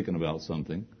mistaken about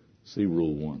something, see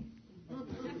Rule 1.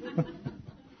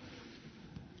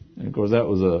 And of course, that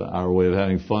was our way of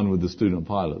having fun with the student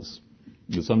pilots.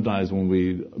 But sometimes when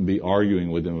we'd be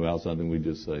arguing with them about something, we'd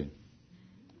just say,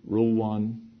 Rule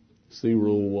 1, see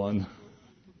Rule 1.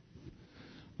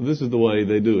 Well, this is the way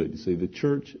they do it. You see, the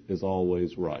church is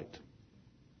always right.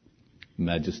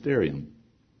 Magisterium.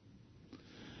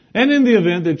 And in the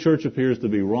event that church appears to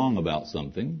be wrong about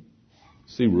something,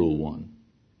 see Rule 1.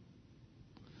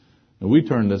 And we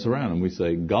turn this around and we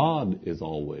say, God is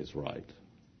always right.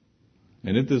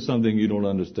 And if there's something you don't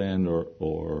understand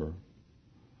or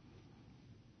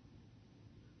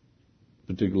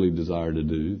particularly desire to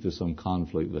do, if there's some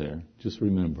conflict there, just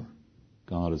remember,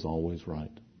 God is always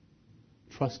right.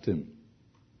 Trust Him.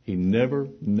 He never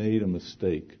made a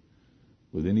mistake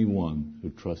with anyone who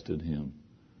trusted Him.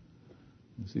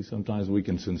 You see, sometimes we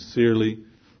can sincerely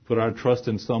put our trust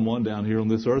in someone down here on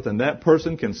this earth, and that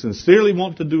person can sincerely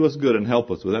want to do us good and help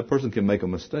us, but that person can make a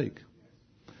mistake.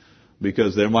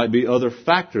 Because there might be other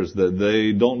factors that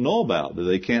they don't know about, that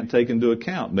they can't take into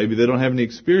account. Maybe they don't have any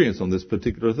experience on this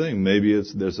particular thing. Maybe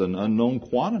there's an unknown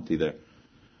quantity there.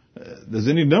 There's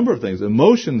any number of things.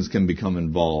 Emotions can become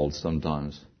involved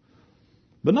sometimes.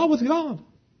 But not with God.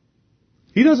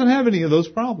 He doesn't have any of those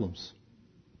problems.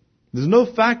 There's no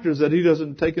factors that He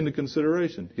doesn't take into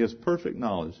consideration. He has perfect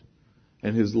knowledge.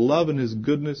 And His love and His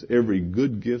goodness, every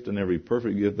good gift and every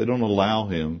perfect gift, they don't allow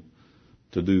Him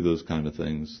to do those kind of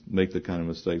things, make the kind of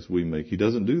mistakes we make. He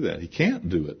doesn't do that. He can't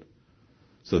do it.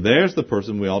 So there's the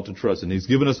person we ought to trust. And He's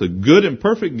given us a good and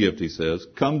perfect gift, He says,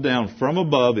 come down from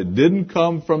above. It didn't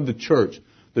come from the church.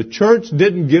 The church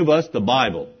didn't give us the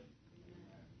Bible.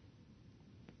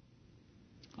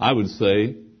 I would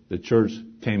say the church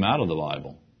came out of the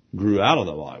Bible, grew out of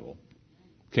the Bible,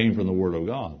 came from the Word of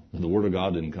God. And the Word of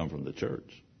God didn't come from the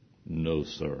church. No,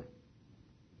 sir.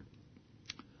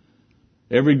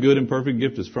 Every good and perfect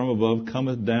gift is from above,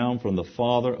 cometh down from the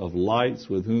Father of lights,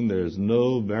 with whom there is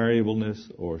no variableness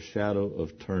or shadow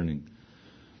of turning.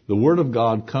 The Word of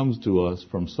God comes to us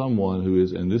from someone who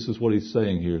is, and this is what he's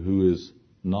saying here, who is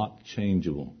not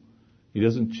changeable. He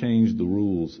doesn't change the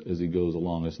rules as he goes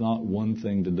along. It's not one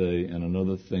thing today and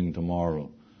another thing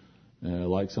tomorrow.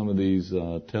 Like some of these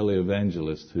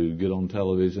televangelists who get on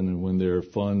television and when their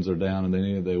funds are down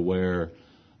and they wear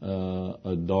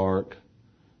a dark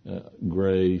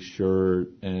gray shirt,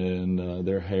 and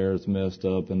their hair's messed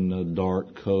up, and a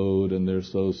dark coat, and they're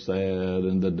so sad,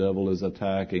 and the devil is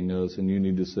attacking us, and you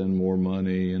need to send more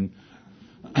money, and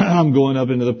I'm going up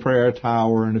into the prayer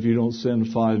tower, and if you don't send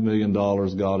 $5 million,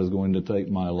 God is going to take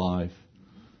my life.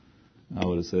 I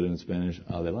would have said in Spanish,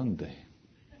 adelante.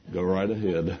 Go right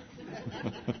ahead.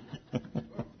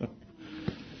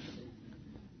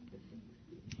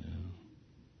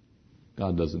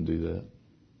 God doesn't do that.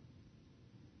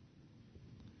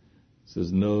 It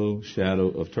says no shadow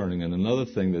of turning. And another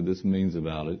thing that this means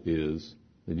about it is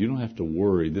that you don't have to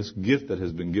worry. This gift that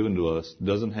has been given to us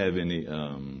doesn't have any,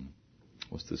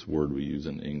 what's this word we use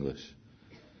in English?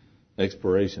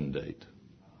 Expiration date.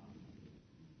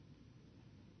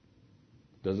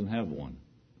 Doesn't have one.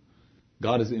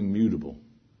 God is immutable.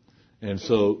 And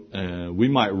so we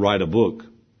might write a book.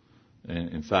 And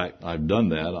in fact, I've done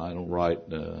that. I don't write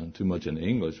too much in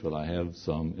English, but I have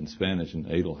some in Spanish, and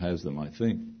Adel has them, I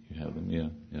think. You have them,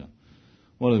 yeah.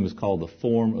 One of them is called The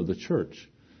Form of the Church.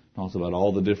 It talks about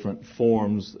all the different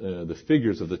forms, the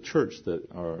figures of the church that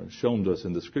are shown to us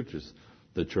in the Scriptures.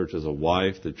 The church is a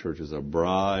wife. The church is a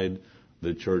bride.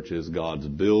 The church is God's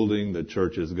building. The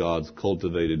church is God's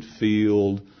cultivated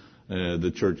field.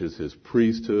 The church is His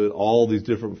priesthood. All these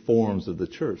different forms of the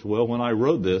church. Well, when I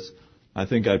wrote this, I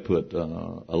think I put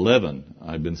 11.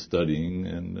 I've been studying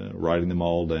and writing them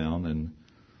all down. And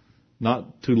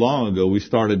not too long ago, we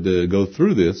started to go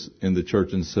through this in the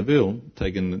church in Seville,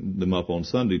 taking them up on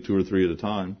Sunday, 2 or 3 at a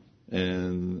time.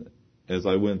 And as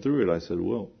I went through it, I said,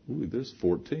 well, there's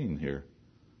 14 here.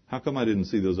 How come I didn't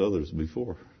see those others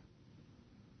before?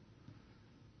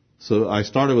 So I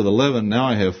started with 11, now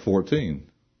I have 14.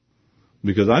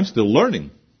 Because I'm still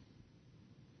learning.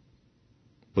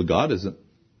 But God isn't.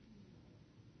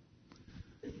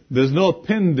 There's no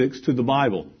appendix to the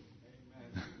Bible.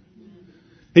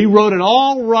 He wrote it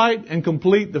all right and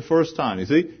complete the first time. You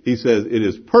see? He says it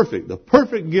is perfect. The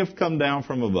perfect gift come down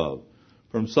from above.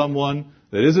 From someone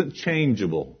that isn't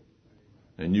changeable.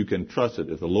 And you can trust it.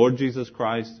 If the Lord Jesus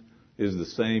Christ is the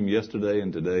same yesterday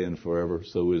and today and forever,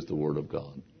 so is the Word of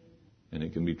God. And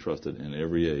it can be trusted in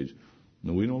every age.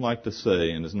 And we don't like to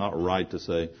say, and it's not right to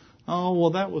say, oh,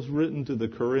 well, that was written to the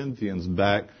Corinthians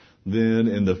back then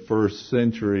in the first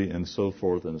century and so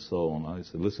forth and so on. I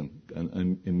said, listen,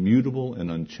 an immutable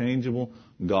and unchangeable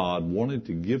God wanted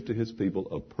to give to His people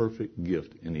a perfect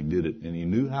gift, and He did it. And He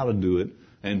knew how to do it,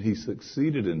 and He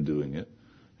succeeded in doing it.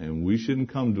 And we shouldn't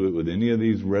come to it with any of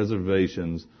these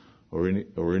reservations or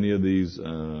any of these,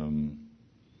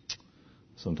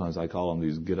 sometimes I call them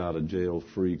these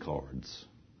get-out-of-jail-free cards.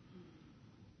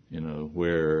 You know,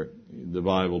 where the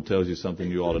Bible tells you something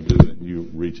you ought to do, and you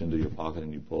reach into your pocket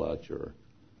and you pull out your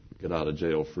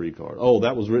get-out-of-jail-free card. Oh,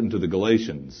 that was written to the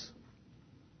Galatians.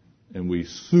 And we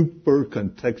super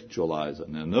contextualize it.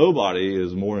 Now, nobody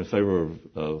is more in favor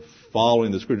of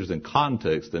following the Scriptures in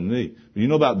context than me. You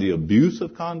know about the abuse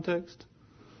of context?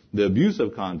 The abuse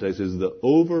of context is the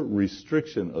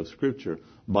over-restriction of Scripture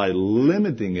by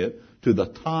limiting it to the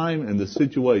time and the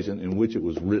situation in which it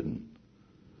was written.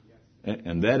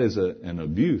 And that is an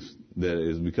abuse that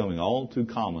is becoming all too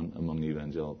common among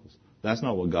evangelicals. That's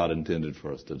not what God intended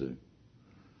for us to do.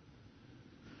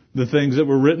 The things that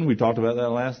were written, we talked about that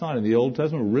last night, in the Old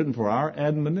Testament were written for our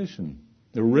admonition.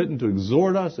 They were written to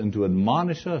exhort us and to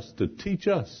admonish us, to teach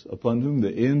us upon whom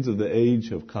the ends of the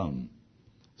age have come.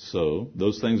 So,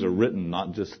 those things are written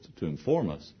not just to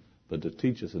inform us, but to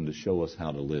teach us and to show us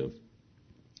how to live.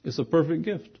 It's a perfect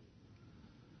gift.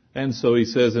 And so he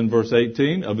says in verse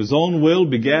 18, of His own will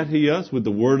begat He us with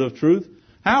the word of truth.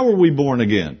 How were we born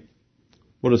again?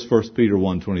 What does 1 Peter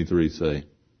 1:23 say?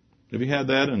 Have you had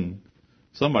that? And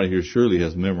somebody here surely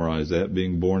has memorized that,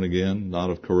 being born again, not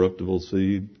of corruptible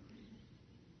seed,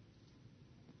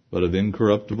 but of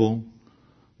incorruptible,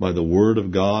 by the word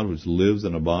of God which lives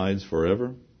and abides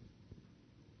forever.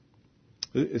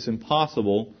 It's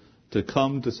impossible to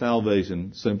come to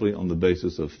salvation simply on the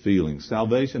basis of feelings.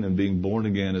 Salvation and being born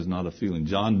again is not a feeling.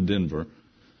 John Denver,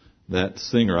 that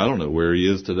singer, I don't know where he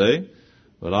is today,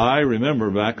 but I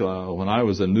remember back when I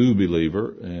was a new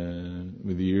believer,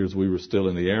 with the years we were still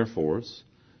in the Air Force,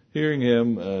 hearing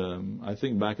him, I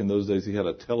think back in those days he had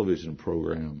a television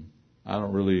program. I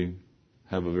don't really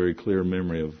have a very clear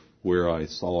memory of where I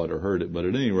saw it or heard it, but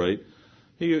at any rate,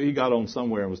 he got on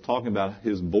somewhere and was talking about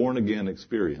his born-again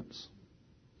experience.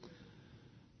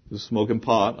 He was smoking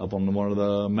pot up on one of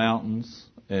the mountains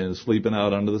and sleeping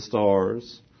out under the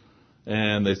stars.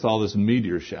 And they saw this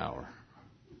meteor shower.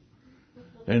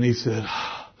 And he said,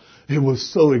 it was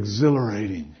so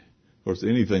exhilarating. Of course,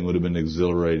 anything would have been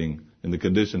exhilarating in the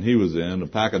condition he was in. A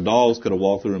pack of dogs could have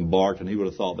walked through and barked, and he would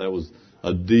have thought that was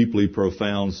a deeply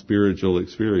profound spiritual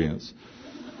experience.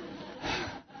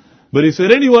 But he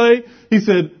said, anyway, he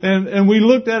said, and we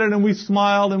looked at it and we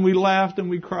smiled and we laughed and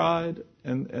we cried.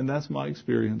 And that's my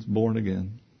experience, born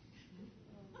again.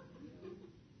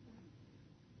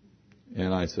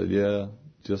 And I said, yeah,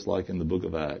 just like in the book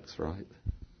of Acts, right?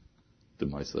 To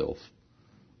myself,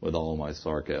 with all my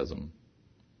sarcasm.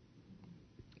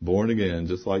 Born again,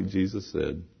 just like Jesus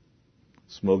said.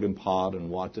 Smoking pot and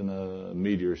watching a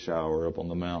meteor shower up on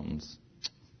the mountains.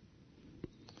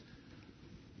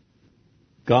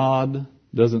 God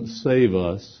doesn't save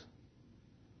us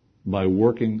by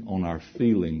working on our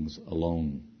feelings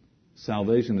alone.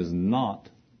 Salvation is not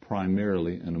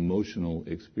primarily an emotional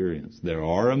experience. There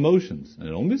are emotions. And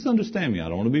don't misunderstand me. I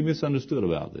don't want to be misunderstood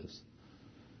about this.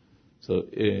 So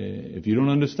if you don't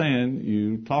understand,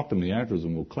 you talk to me afterwards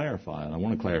and we'll clarify it. I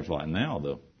want to clarify it now,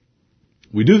 though.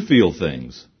 We do feel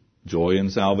things. Joy in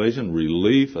salvation,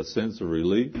 relief, a sense of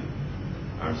relief.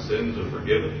 Our sins are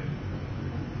forgiven.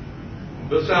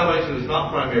 But salvation is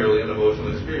not primarily an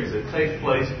emotional experience. It takes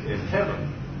place in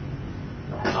heaven,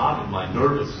 not in my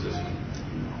nervous system.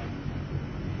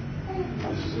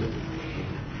 This is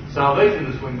it. Salvation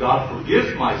is when God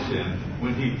forgives my sin,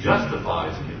 when He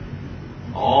justifies me.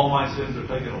 All my sins are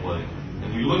taken away.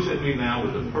 And He looks at me now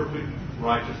with the perfect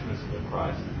righteousness of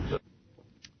Christ.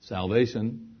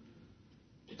 Salvation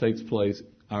takes place.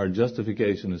 Our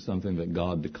justification is something that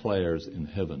God declares in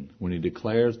heaven. When He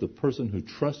declares the person who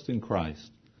trusts in Christ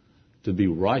to be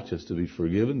righteous, to be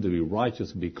forgiven, to be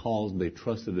righteous because they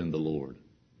trusted in the Lord.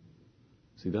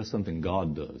 See, that's something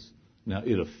God does. Now,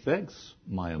 it affects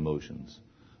my emotions,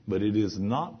 but it is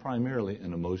not primarily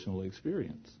an emotional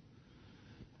experience.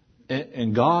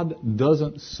 And God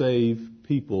doesn't save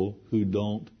people who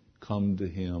don't come to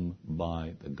Him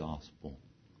by the gospel.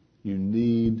 You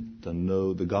need to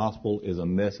know the gospel is a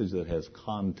message that has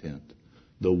content.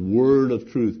 The word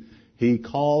of truth. He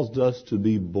caused us to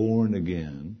be born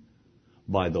again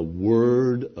by the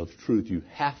word of truth. You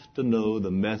have to know the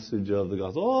message of the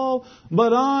gospel. Oh,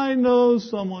 but I know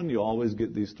someone. You always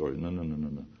get these stories. No.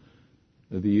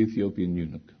 The Ethiopian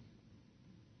eunuch.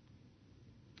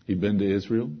 He'd been to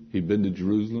Israel. He'd been to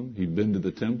Jerusalem. He'd been to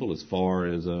the temple as far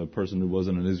as a person who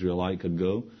wasn't an Israelite could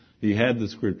go. He had the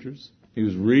scriptures. He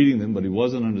was reading them, but he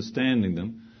wasn't understanding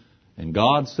them. And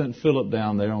God sent Philip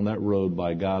down there on that road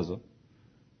by Gaza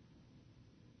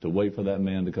to wait for that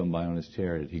man to come by on his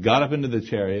chariot. He got up into the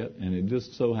chariot, and it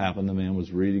just so happened the man was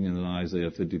reading in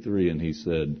Isaiah 53, and he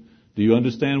said, "Do you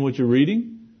understand what you're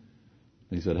reading?"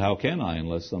 And he said, "How can I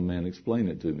unless some man explain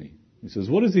it to me?" He says,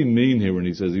 what does he mean here when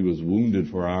he says he was wounded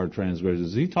for our transgressions?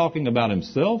 Is he talking about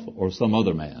himself or some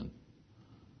other man?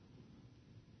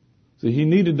 See, he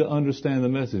needed to understand the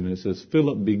message. And it says,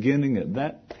 Philip, beginning at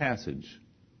that passage,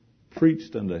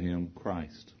 preached unto him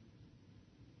Christ.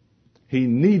 He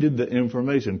needed the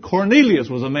information. Cornelius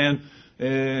was a man,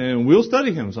 and we'll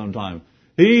study him sometime.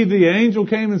 The angel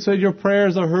came and said, your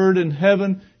prayers are heard in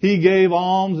heaven. He gave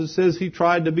alms. It says he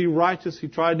tried to be righteous. He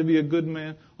tried to be a good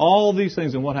man. All these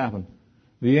things. And what happened?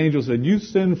 The angel said, you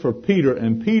send for Peter,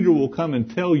 and Peter will come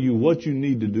and tell you what you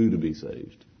need to do to be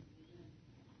saved.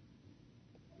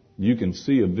 You can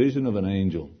see a vision of an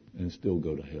angel and still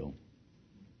go to hell.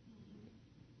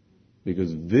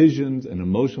 Because visions and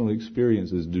emotional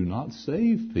experiences do not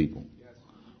save people.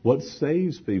 What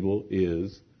saves people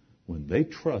is when they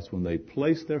trust, when they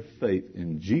place their faith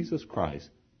in Jesus Christ,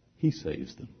 He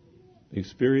saves them.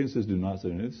 Experiences do not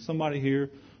save them. It's somebody here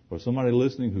or somebody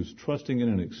listening who's trusting in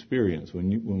an experience.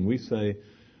 When we say,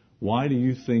 why do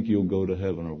you think you'll go to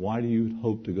heaven? Or why do you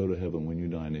hope to go to heaven when you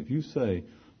die? And if you say,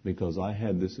 because I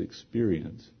had this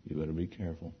experience, you better be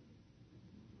careful.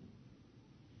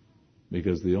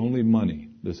 Because the only money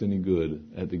that's any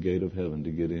good at the gate of heaven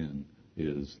to get in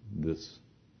is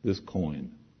this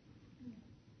coin.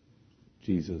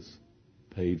 Jesus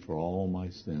paid for all my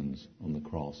sins on the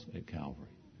cross at Calvary.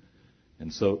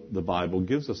 And so the Bible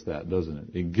gives us that, doesn't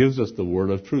it? It gives us the word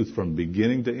of truth from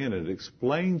beginning to end. It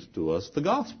explains to us the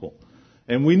gospel.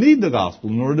 And we need the gospel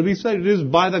in order to be saved. It is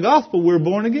by the gospel we're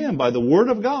born again, by the word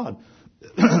of God,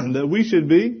 that we should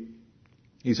be,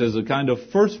 he says, the kind of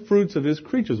first fruits of His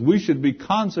creatures. We should be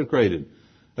consecrated,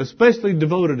 especially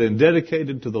devoted and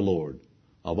dedicated to the Lord.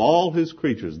 Of all His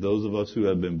creatures, those of us who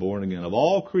have been born again, of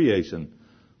all creation,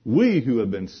 we who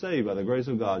have been saved by the grace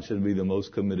of God should be the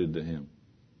most committed to Him.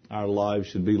 Our lives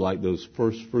should be like those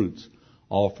first fruits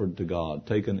offered to God,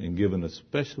 taken and given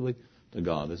especially to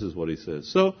God. This is what he says.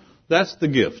 So that's the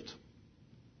gift.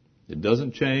 It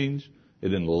doesn't change.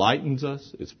 It enlightens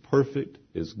us. It's perfect.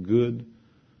 It's good.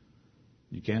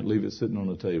 You can't leave it sitting on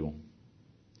the table.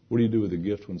 What do you do with a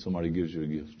gift when somebody gives you a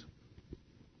gift?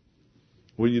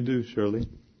 What do you do, Shirley?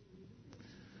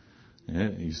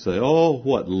 And you say, oh,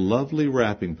 what lovely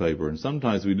wrapping paper. And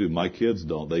sometimes we do. My kids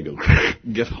don't. They go,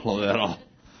 get all of that off.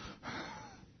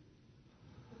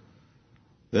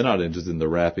 They're not interested in the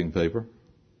wrapping paper.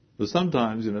 But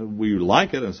sometimes, we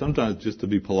like it, and sometimes just to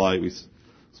be polite, we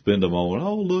spend a moment,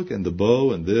 oh, look, and the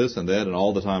bow, and this, and that, and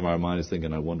all the time our mind is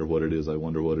thinking, I wonder what it is,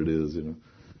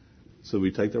 So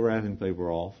we take the wrapping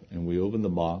paper off, and we open the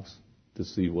box to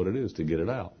see what it is, to get it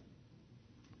out.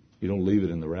 You don't leave it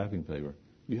in the wrapping paper.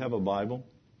 You have a Bible.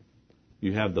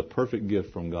 You have the perfect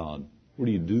gift from God. What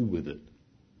do you do with it?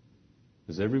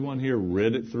 Has everyone here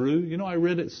read it through? I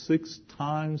read it 6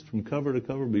 times from cover to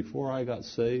cover before I got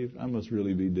saved. I must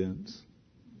really be dense.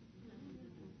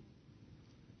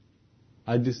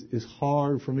 It's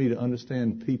hard for me to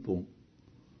understand people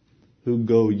who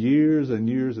go years and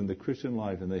years in the Christian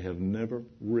life and they have never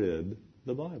read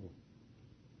the Bible.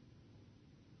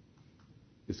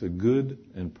 It's a good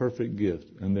and perfect gift.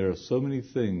 And there are so many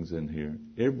things in here,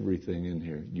 everything in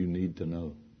here you need to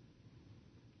know.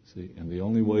 See, and the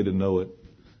only way to know it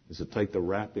is to take the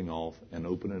wrapping off and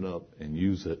open it up and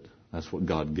use it. That's what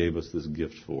God gave us this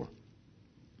gift for.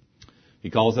 He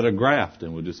calls it a graft,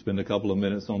 and we'll just spend a couple of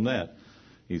minutes on that.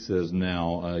 He says,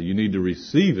 now, you need to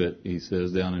receive it, he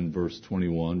says down in verse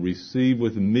 21, receive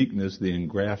with meekness the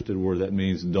engrafted word. That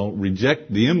means don't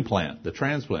reject the implant, the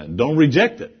transplant. Don't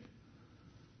reject it.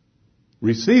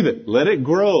 Receive it. Let it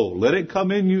grow. Let it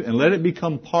come in you and let it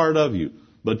become part of you.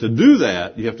 But to do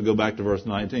that, you have to go back to verse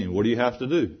 19. What do you have to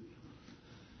do?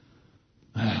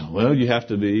 Well, you have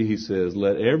to be, he says,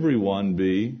 let everyone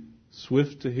be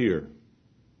swift to hear,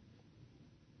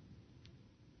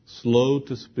 slow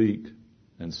to speak,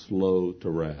 and slow to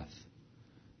wrath.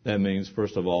 That means,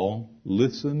 first of all,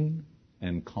 listen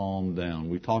and calm down.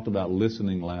 We talked about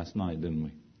listening last night, didn't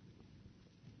we?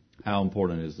 How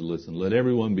important it is to listen. Let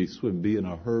everyone be swift, be in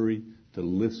a hurry to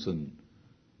listen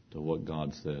to what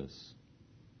God says.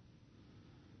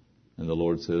 And the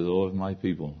Lord says, oh, if my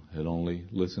people had only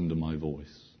listened to my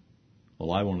voice.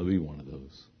 Well, I want to be one of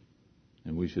those.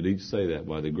 And we should each say that.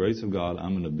 By the grace of God,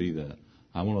 I'm going to be that.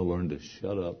 I want to learn to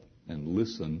shut up and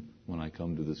listen when I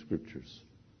come to the Scriptures.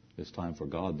 It's time for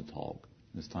God to talk.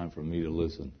 It's time for me to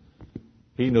listen.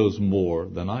 He knows more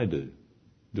than I do.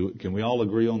 Can we all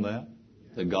agree on that?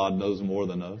 That God knows more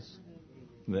than us?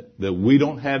 That we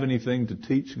don't have anything to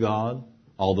teach God?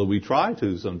 Although we try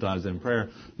to sometimes in prayer.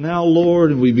 Now, Lord,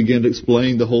 and we begin to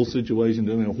explain the whole situation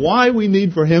to Him. Why we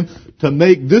need for Him to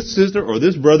make this sister or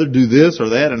this brother do this or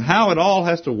that and how it all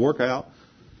has to work out.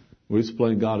 We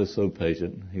explain God is so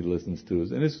patient. He listens to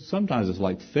us. And sometimes it's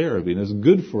like therapy. And it's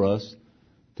good for us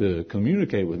to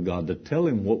communicate with God, to tell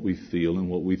Him what we feel and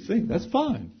what we think. That's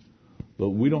fine.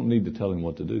 But we don't need to tell Him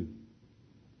what to do.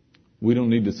 We don't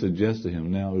need to suggest to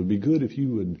Him. Now, it would be good if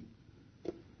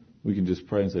we could just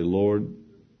pray and say, Lord,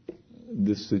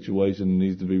 this situation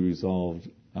needs to be resolved.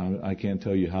 I can't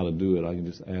tell you how to do it. I can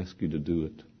just ask you to do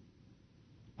it.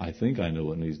 I think I know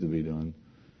what needs to be done,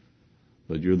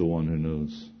 but you're the one who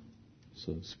knows.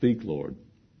 So speak, Lord.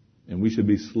 And we should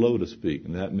be slow to speak,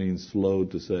 and that means slow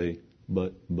to say,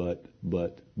 but,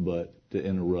 to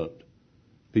interrupt.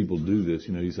 People do this.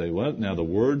 You say, well, now the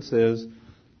Word says,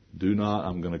 do not,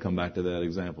 I'm going to come back to that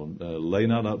example, lay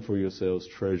not up for yourselves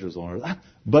treasures on earth.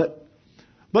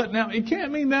 But now, it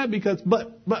can't mean that because,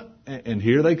 and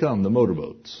here they come, the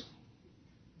motorboats.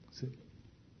 See?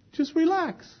 Just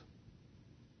relax.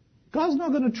 God's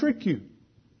not going to trick you.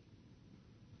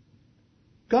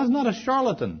 God's not a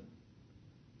charlatan.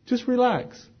 Just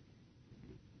relax.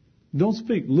 Don't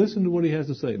speak. Listen to what He has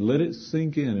to say. Let it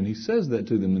sink in. And He says that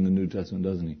to them in the New Testament,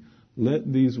 doesn't He? Let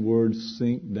these words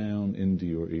sink down into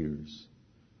your ears.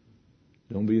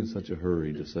 Don't be in such a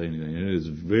hurry to say anything. And it is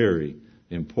very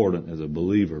important as a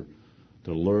believer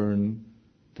to learn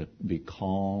to be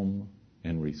calm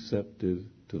and receptive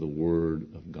to the Word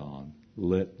of God.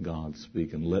 Let God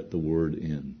speak and let the Word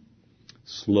in.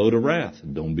 Slow to wrath.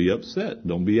 Don't be upset.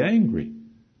 Don't be angry.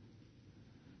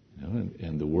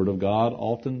 And the Word of God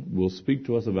often will speak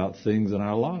to us about things in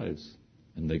our lives,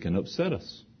 and they can upset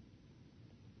us.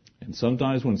 And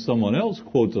sometimes when someone else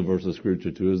quotes a verse of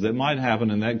Scripture to us, that might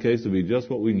happen in that case to be just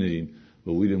what we need,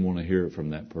 but we didn't want to hear it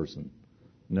from that person.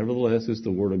 Nevertheless, it's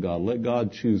the Word of God. Let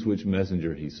God choose which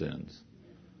messenger He sends.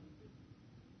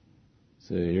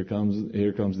 Say, here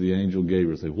comes the angel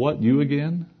Gabriel. Say, what, you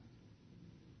again?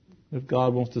 If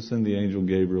God wants to send the angel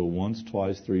Gabriel once,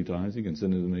 twice, 3 times, He can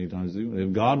send it as many times as He wants.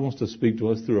 If God wants to speak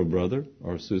to us through a brother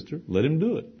or a sister, let Him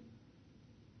do it.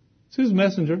 It's His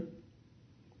messenger.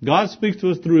 God speaks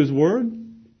to us through His Word.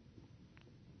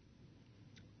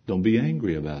 Don't be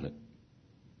angry about it.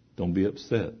 Don't be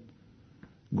upset.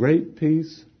 Great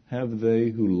peace have they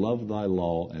who love thy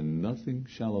law, and nothing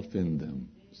shall offend them.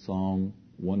 Psalm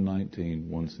 119,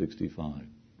 165.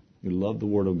 You love the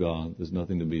Word of God, there's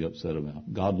nothing to be upset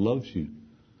about. God loves you.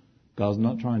 God's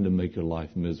not trying to make your life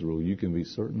miserable. You can be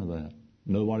certain of that.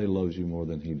 Nobody loves you more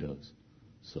than He does.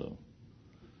 So,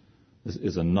 this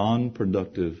is a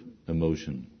non-productive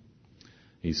emotion.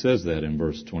 He says that in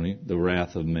verse 20. The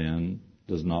wrath of man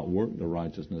does not work the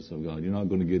righteousness of God. You're not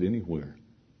going to get anywhere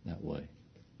that way.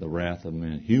 The wrath of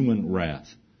man. Human wrath.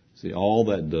 See, all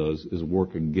that does is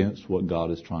work against what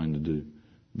God is trying to do.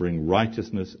 Bring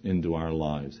righteousness into our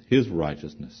lives. His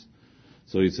righteousness.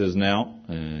 So he says now,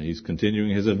 he's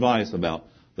continuing his advice about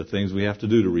the things we have to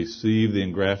do to receive the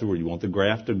engrafted word. You want the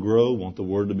graft to grow, want the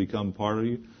word to become part of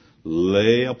you?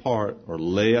 Lay apart or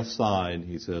lay aside,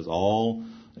 he says, all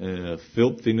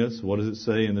filthiness. What does it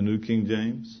say in the New King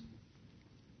James?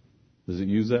 Does it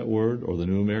use that word? Or the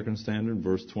New American Standard,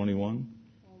 verse 21?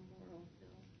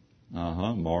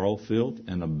 Moral filth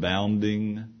and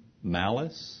abounding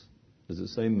malice. Does it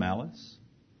say malice?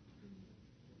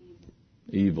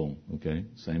 Evil. Okay,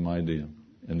 same idea.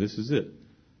 And this is it.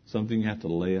 Something you have to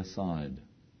lay aside.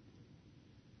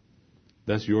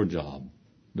 That's your job.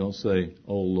 Don't say,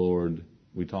 oh Lord,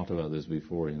 we talked about this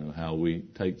before, how we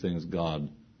take things God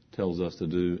tells us to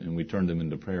do and we turn them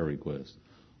into prayer requests.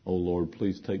 Oh Lord,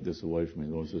 please take this away from me.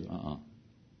 The Lord says,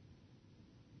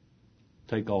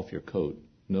 Take off your coat.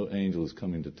 No angel is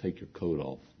coming to take your coat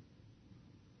off.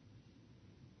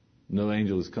 No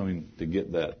angel is coming to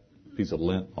get that piece of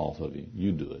lint off of you.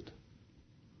 You do it.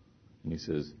 And he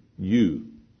says, you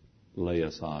lay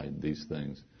aside these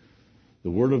things. The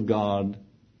Word of God,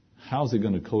 how's it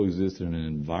going to coexist in an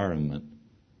environment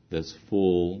that's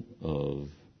full of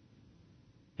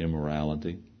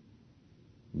immorality,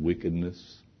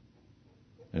 wickedness,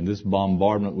 and this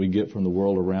bombardment we get from the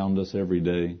world around us every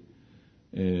day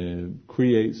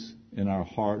creates in our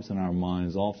hearts and our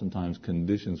minds oftentimes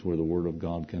conditions where the Word of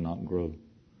God cannot grow.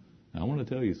 Now, I want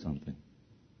to tell you something.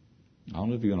 I don't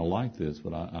know if you're going to like this,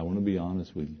 but I want to be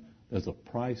honest with you. There's a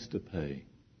price to pay.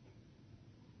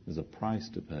 There's a price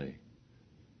to pay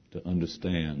to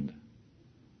understand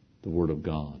the Word of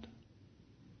God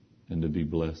and to be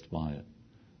blessed by it.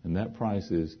 And that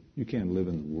price is you can't live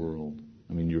in the world.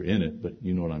 I mean, you're in it, but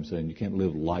you know what I'm saying. You can't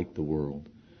live like the world.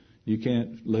 You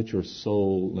can't let your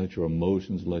soul, let your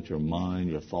emotions, let your mind,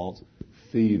 your thoughts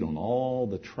feed on all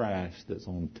the trash that's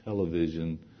on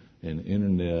television and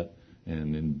internet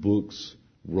and in books,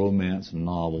 romance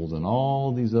novels, and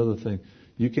all these other things.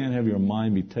 You can't have your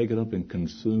mind be taken up and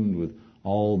consumed with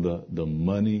all the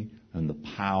money and the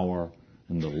power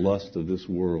and the lust of this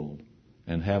world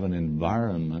and have an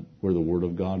environment where the Word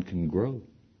of God can grow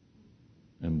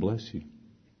and bless you.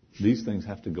 These things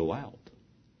have to go out.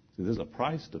 See, there's a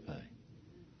price to pay.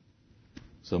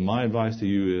 So my advice to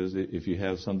you is, if you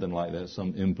have something like that,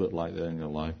 some input like that in your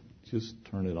life, just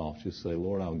turn it off. Just say,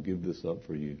 Lord, I'll give this up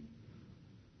for you.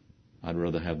 I'd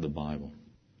rather have the Bible.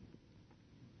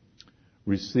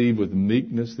 Receive with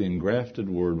meekness the engrafted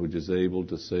word which is able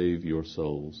to save your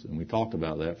souls. And we talked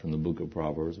about that from the book of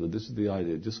Proverbs, but this is the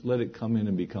idea. Just let it come in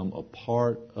and become a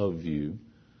part of you.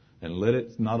 And let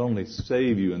it not only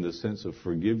save you in the sense of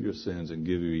forgive your sins and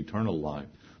give you eternal life,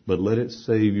 but let it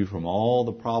save you from all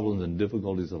the problems and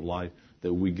difficulties of life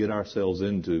that we get ourselves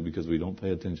into because we don't pay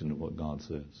attention to what God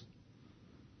says.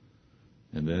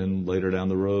 And then later down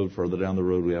the road, further down the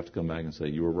road, we have to come back and say,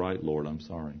 you were right, Lord, I'm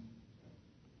sorry.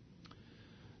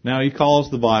 Now, he calls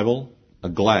the Bible a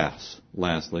glass,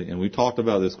 lastly, and we talked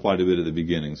about this quite a bit at the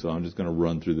beginning, so I'm just going to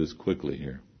run through this quickly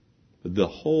here. But the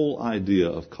whole idea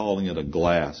of calling it a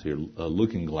glass here, a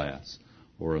looking glass,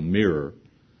 or a mirror,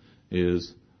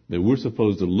 is that we're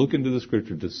supposed to look into the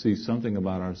Scripture to see something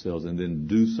about ourselves and then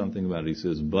do something about it. He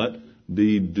says, but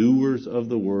be doers of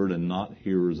the Word and not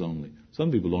hearers only.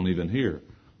 Some people don't even hear.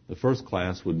 The first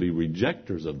class would be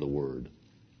rejectors of the Word.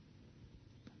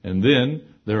 And then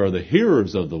there are the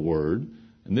hearers of the Word.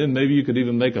 And then maybe you could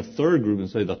even make a third group and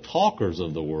say the talkers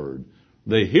of the Word.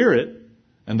 They hear it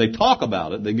and they talk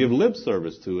about it. They give lip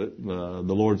service to it. The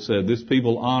Lord said, this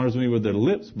people honors me with their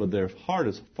lips, but their heart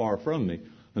is far from me.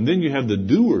 And then you have the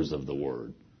doers of the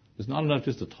Word. It's not enough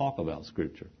just to talk about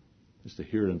Scripture, just to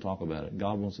hear it and talk about it.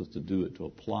 God wants us to do it, to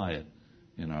apply it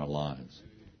in our lives.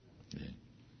 Okay.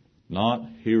 Not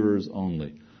hearers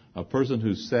only. A person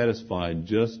who's satisfied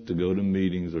just to go to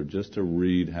meetings or just to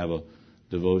read, have a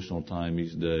devotional time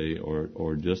each day,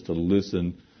 or just to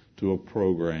listen to a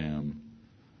program.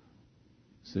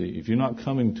 See, if you're not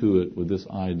coming to it with this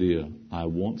idea, I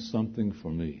want something for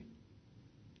me,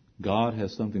 God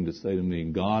has something to say to me.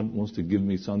 God wants to give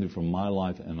me something from my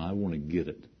life, and I want to get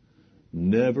it.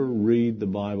 Never read the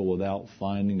Bible without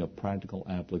finding a practical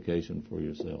application for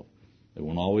yourself. It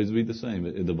won't always be the same.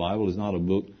 The Bible is not a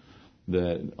book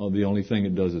that the only thing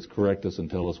it does is correct us and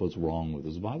tell us what's wrong with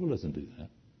us. The Bible doesn't do that.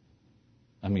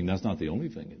 I mean, that's not the only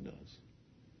thing it does.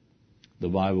 The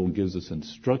Bible gives us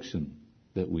instruction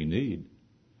that we need.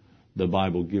 The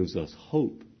Bible gives us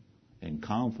hope and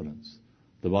confidence.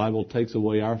 The Bible takes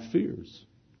away our fears.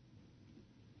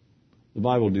 The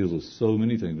Bible deals with so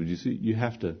many things, but you see, you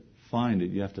have to find it,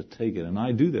 you have to take it. And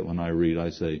I do that when I read. I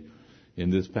say,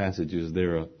 in this passage, is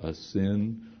there a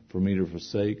sin for me to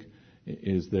forsake?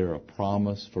 Is there a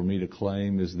promise for me to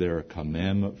claim? Is there a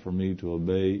commandment for me to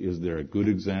obey? Is there a good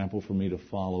example for me to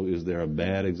follow? Is there a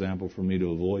bad example for me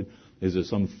to avoid? Is there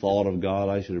some thought of God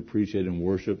I should appreciate and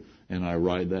worship? And I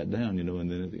write that down,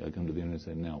 and then I come to the end and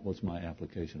say, now, what's my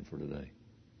application for today?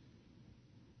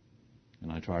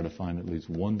 And I try to find at least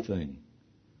one thing,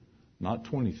 not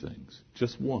 20 things,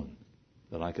 just one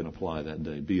that I can apply that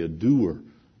day. Be a doer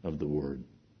of the Word.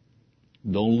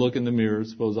 Don't look in the mirror.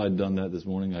 Suppose I'd done that this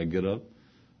morning. I get up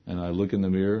and I look in the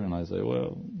mirror and I say,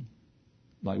 well,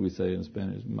 like we say in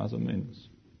Spanish, más o menos,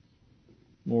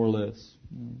 more or less.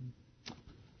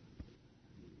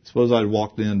 Suppose I'd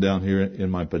walked in down here in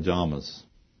my pajamas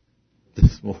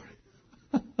this morning.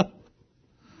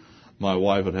 My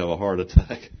wife would have a heart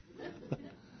attack.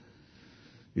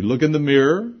 You look in the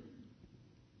mirror,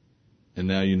 and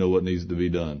now you know what needs to be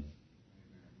done.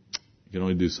 You can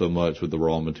only do so much with the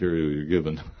raw material you're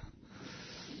given.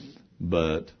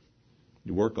 But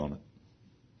you work on it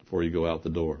before you go out the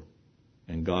door.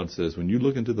 And God says, when you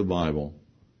look into the Bible,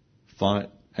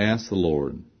 ask the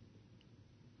Lord,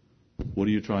 what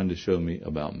are you trying to show me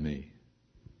about me?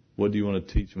 What do you want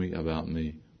to teach me about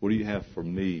me? What do you have for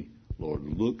me, Lord?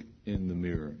 Look in the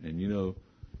mirror. And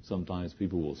sometimes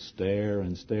people will stare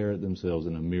and stare at themselves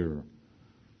in a mirror,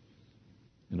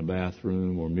 in a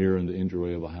bathroom or mirror in the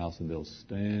entryway of a house, and they'll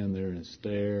stand there and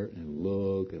stare and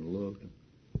look and look.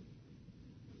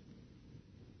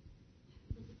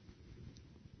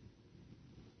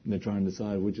 And they're trying to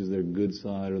decide which is their good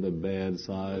side or the bad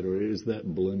side, or is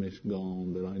that blemish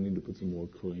gone that I need to put some more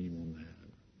cream on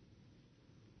that?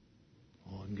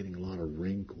 Oh, I'm getting a lot of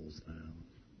wrinkles now.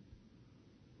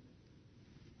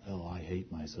 Oh, I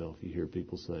hate myself, you hear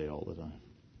people say all the time.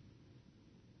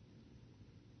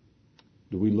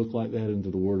 Do we look like that into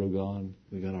the Word of God?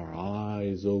 We got our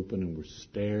eyes open and we're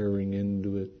staring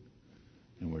into it,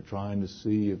 and we're trying to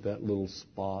see if that little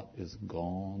spot is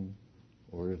gone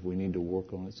or if we need to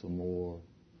work on it some more.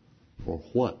 For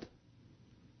what?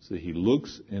 See, He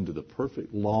looks into the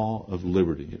perfect law of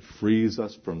liberty. It frees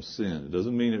us from sin. It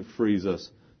doesn't mean it frees us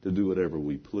to do whatever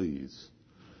we please.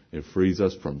 It frees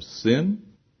us from sin.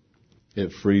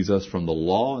 It frees us from the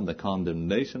law and the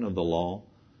condemnation of the law.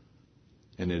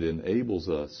 And it enables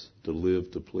us to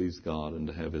live to please God and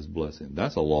to have His blessing.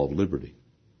 That's a law of liberty.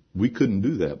 We couldn't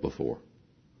do that before,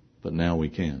 but now we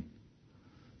can.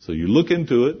 So you look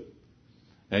into it,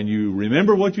 and you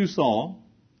remember what you saw,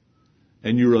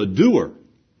 and you're a doer,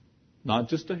 not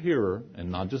just a hearer and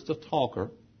not just a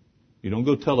talker. You don't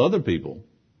go tell other people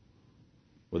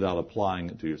without applying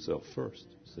it to yourself first,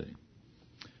 see.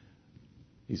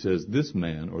 He says this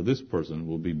man or this person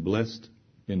will be blessed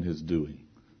in his doing.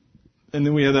 And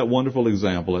then we have that wonderful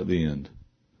example at the end.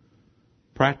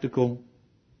 Practical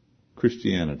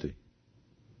Christianity,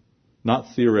 not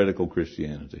theoretical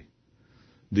Christianity.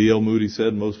 D.L. Moody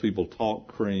said most people talk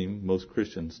cream, most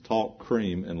Christians talk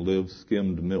cream and live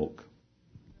skimmed milk.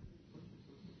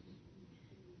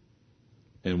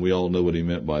 And we all know what he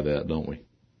meant by that, don't we?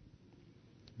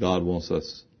 God wants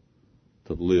us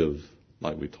to live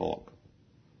like we talk.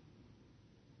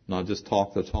 Not just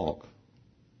talk the talk,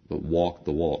 but walk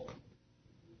the walk.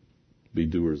 Be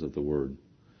doers of the word.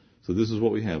 So this is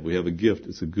what we have. We have a gift.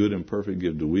 It's a good and perfect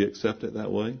gift. Do we accept it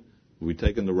that way? Are we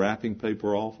taking the wrapping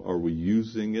paper off? Are we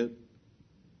using it?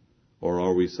 Or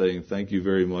are we saying, thank you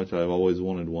very much, I've always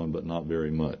wanted one, but not very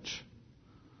much?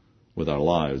 With our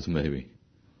lives, maybe.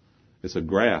 It's a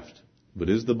graft. But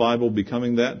is the Bible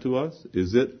becoming that to us?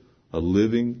 Is it a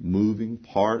living, moving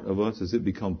part of us? Has it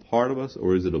become part of us?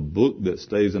 Or is it a book that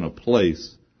stays in a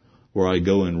place where I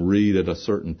go and read at a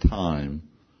certain time?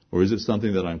 Or is it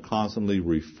something that I'm constantly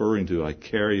referring to? I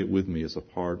carry it with me as a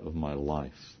part of my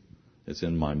life. It's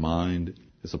in my mind.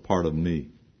 It's a part of me.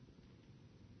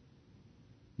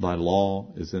 Thy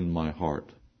law is in my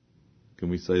heart. Can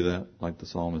we say that like the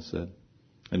psalmist said?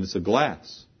 And it's a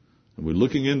glass. And we're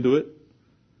looking into it.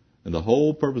 And the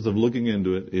whole purpose of looking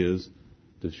into it is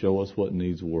to show us what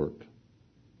needs work.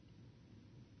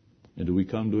 And do we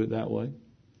come to it that way?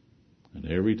 And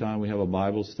every time we have a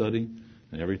Bible study,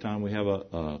 and every time we have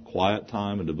a quiet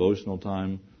time, a devotional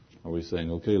time, are we saying,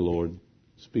 okay, Lord,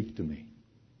 speak to me.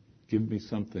 Give me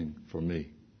something for me.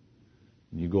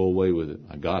 And you go away with it.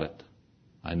 I got it.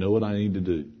 I know what I need to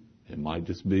do. It might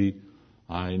just be,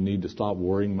 I need to stop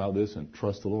worrying about this and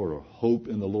trust the Lord or hope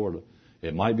in the Lord.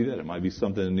 It might be that. It might be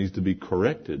something that needs to be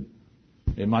corrected.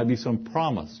 It might be some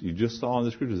promise you just saw in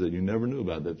the Scriptures that you never knew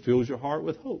about that fills your heart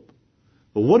with hope.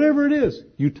 But whatever it is,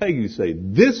 you take it, you say,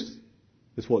 this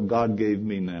is what God gave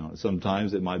me now.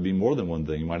 Sometimes it might be more than one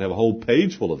thing. You might have a whole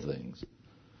page full of things.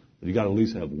 But you got to at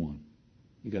least have one.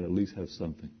 You got to at least have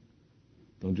something.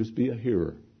 Don't just be a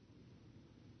hearer.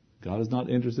 God is not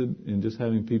interested in just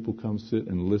having people come sit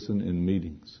and listen in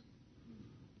meetings.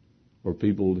 Or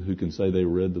people who can say they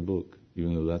read the book,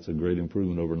 even though that's a great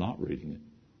improvement over not reading it.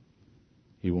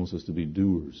 He wants us to be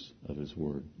doers of His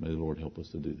Word. May the Lord help us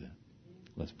to do that.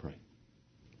 Let's pray.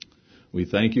 We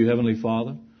thank you, Heavenly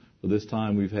Father, for this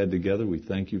time we've had together. We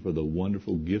thank you for the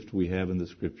wonderful gift we have in the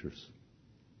Scriptures.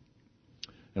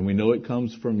 And we know it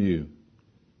comes from you.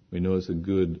 We know it's a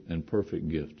good and perfect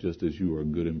gift, just as you are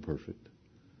good and perfect.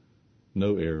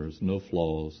 No errors, no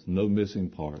flaws, no missing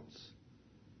parts.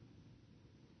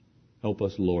 Help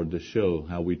us, Lord, to show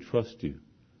how we trust you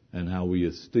and how we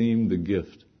esteem the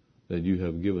gift that you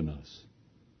have given us.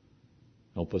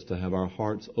 Help us to have our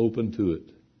hearts open to it.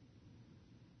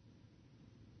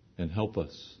 And help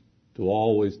us to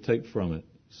always take from it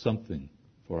something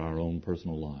for our own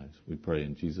personal lives. We pray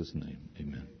in Jesus' name.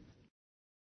 Amen.